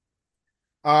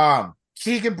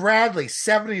 Keegan Bradley,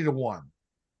 70-1.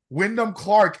 Wyndham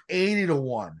Clark,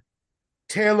 80-1.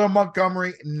 Taylor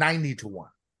Montgomery, 90-1.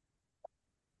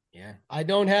 Yeah, I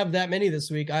don't have that many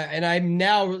this week. I'm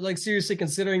now seriously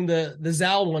considering the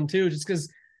Zal one too, just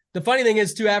because the funny thing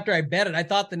is too, after I bet it, I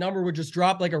thought the number would just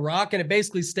drop like a rock, and it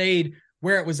basically stayed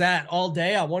where it was at all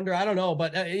day. I wonder, I don't know,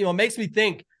 but it makes me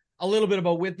think a little bit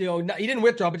about he didn't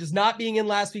withdraw, but just not being in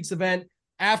last week's event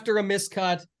after a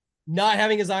miscut, not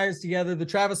having his irons together, the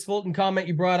Travis Fulton comment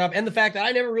you brought up, and the fact that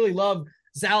I never really loved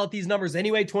Zal at these numbers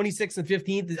anyway, 26th and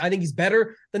 15th. I think he's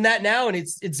better than that now, and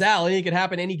it's Zal. I think it could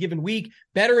happen any given week.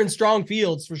 Better in strong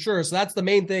fields for sure. So that's the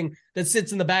main thing that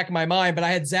sits in the back of my mind. But I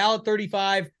had Zal at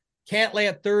 35, Cantlay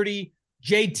at 30,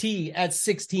 JT at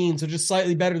 16, so just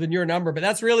slightly better than your number. But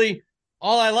that's really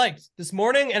all I liked this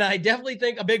morning, and I definitely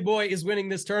think a big boy is winning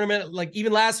this tournament. Like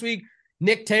even last week,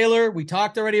 Nick Taylor, we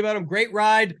talked already about him. Great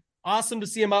ride. Awesome to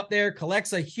see him up there.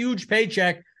 Collects a huge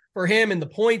paycheck for him and the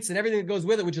points and everything that goes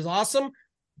with it, which is awesome.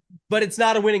 But it's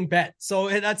not a winning bet. So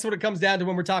that's what it comes down to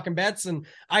when we're talking bets. And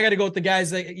I got to go with the guys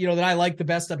that, that I like the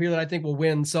best up here that I think will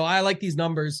win. So I like these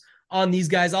numbers on these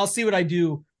guys. I'll see what I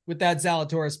do with that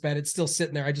Zalatoris bet. It's still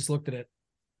sitting there. I just looked at it.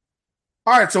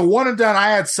 All right, so one and done.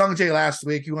 I had Sung Jae last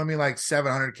week. He won me like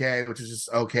 700K, which is just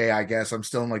okay, I guess. I'm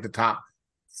still in like the top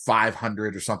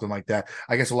 500 or something like that.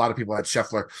 I guess a lot of people had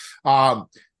Scheffler.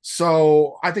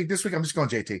 So I think this week I'm just going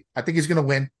JT. I think he's going to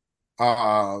win.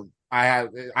 I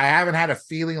haven't had a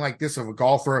feeling like this of a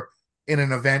golfer in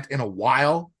an event in a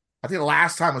while. I think the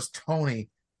last time was Tony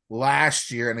last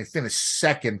year, and he finished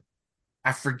second.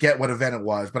 I forget what event it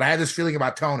was, but I had this feeling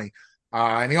about Tony,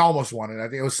 and he almost won it. I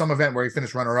think it was some event where he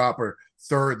finished runner-up or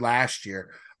third last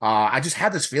year. I just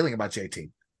had this feeling about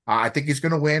JT. I think he's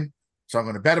going to win, so I'm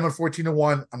going to bet him at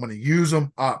 14-1. I'm going to use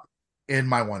him up in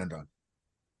my one and done.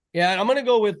 Yeah, I'm going to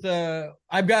go with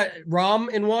I've got Rahm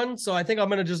in one, so I think I'm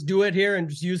going to just do it here and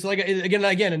just use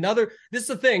again another. This is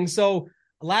the thing. So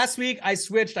last week I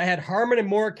switched. I had Harman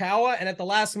and Morikawa, and at the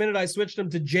last minute I switched them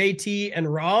to JT and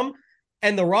Rahm.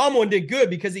 And the Rahm one did good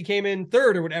because he came in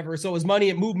third or whatever, so it was money.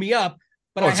 It moved me up.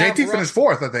 But JT finished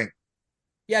fourth, I think.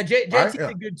 Yeah, JT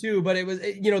did good too, but it was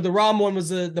the Rahm one was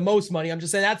the most money. I'm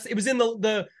just saying it was in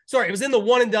it was in the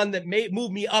one and done that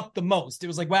moved me up the most. It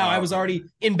was like, wow, I was already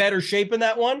in better shape in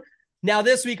that one. Now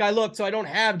this week I looked, so I don't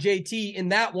have JT in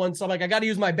that one, so I'm like, I got to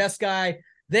use my best guy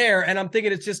there, and I'm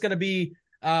thinking it's just going to be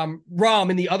Rahm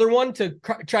in the other one to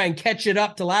try and catch it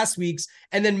up to last week's,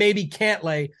 and then maybe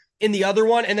Cantlay in the other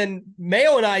one, and then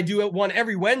Mayo and I do it one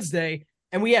every Wednesday,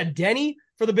 and we had Denny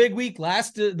for the big week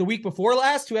the week before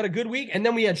last, who had a good week, and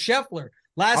then we had Scheffler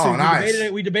last week.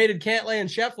 Nice. We debated Cantlay and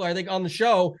Scheffler, I think, on the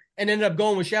show, and ended up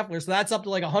going with Scheffler. So that's up to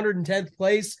like 110th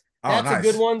place. That's nice. A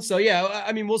good one. So yeah,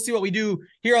 I mean, we'll see what we do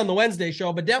here on the Wednesday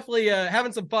show, but definitely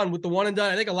having some fun with the one and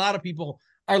done. I think a lot of people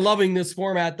are loving this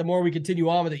format the more we continue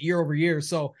on with it year over year.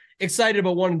 So excited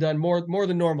about one and done more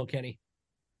than normal, Kenny.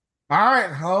 All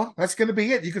right, well, that's going to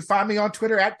be it. You can find me on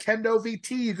Twitter at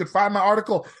KendoVT. You can find my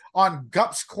article on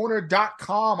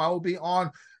gupscorner.com. I will be on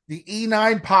the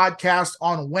E9 podcast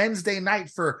on Wednesday night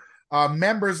for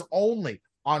members only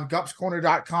on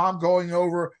gupscorner.com, going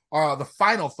over the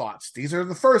final thoughts. These are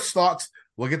the first thoughts.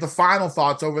 We'll get the final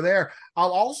thoughts over there.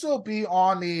 I'll also be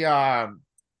on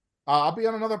I'll be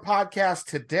on another podcast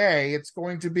today. It's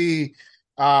going to be,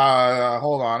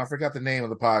 hold on, I forgot the name of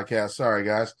the podcast. Sorry,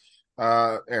 guys.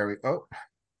 There we go.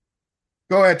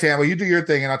 Go ahead, Tambo. You do your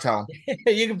thing, and I'll tell them.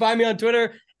 You can find me on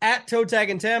Twitter at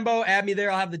ToeTag and Tambo. Add me there.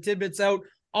 I'll have the tidbits out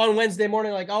on Wednesday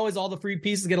morning. Like always, all the free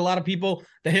pieces. Get a lot of people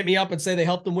that hit me up and say they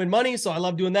helped them win money. So I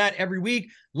love doing that every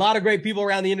week. A lot of great people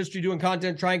around the industry doing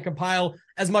content. Try and compile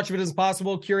as much of it as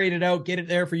possible. Curate it out. Get it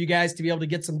there for you guys to be able to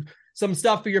get some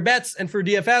stuff for your bets and for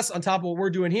DFS on top of what we're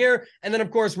doing here. And then, of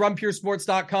course,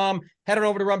 runpuresports.com. Head on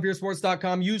over to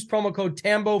runpuresports.com. Use promo code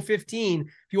TAMBO15 if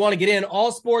you want to get in.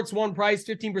 All sports, one price,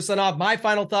 15% off. My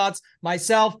final thoughts,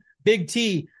 myself, Big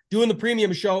T, doing the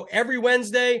premium show every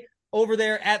Wednesday over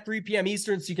there at 3 p.m.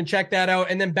 Eastern, so you can check that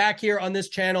out. And then back here on this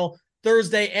channel,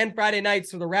 Thursday and Friday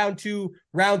nights for the round 2,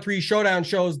 round 3 showdown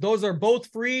shows. Those are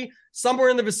both free, somewhere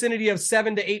in the vicinity of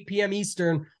 7 to 8 p.m.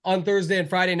 Eastern on Thursday and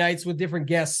Friday nights with different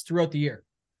guests throughout the year.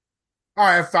 All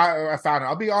right, I found it.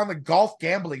 I'll be on the Golf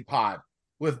Gambling Pod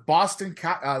with Boston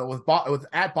with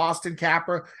at Boston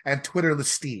Capper and Twitterless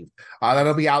Steve.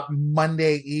 That'll be out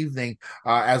Monday evening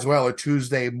as well, or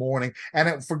Tuesday morning.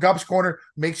 And for Gup's Corner,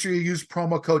 make sure you use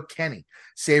promo code Kenny.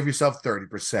 Save yourself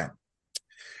 30%.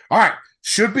 All right.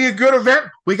 Should be a good event.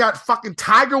 We got fucking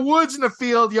Tiger Woods in the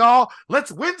field, y'all.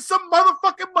 Let's win some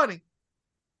motherfucking money.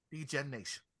 BGen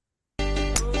Nation.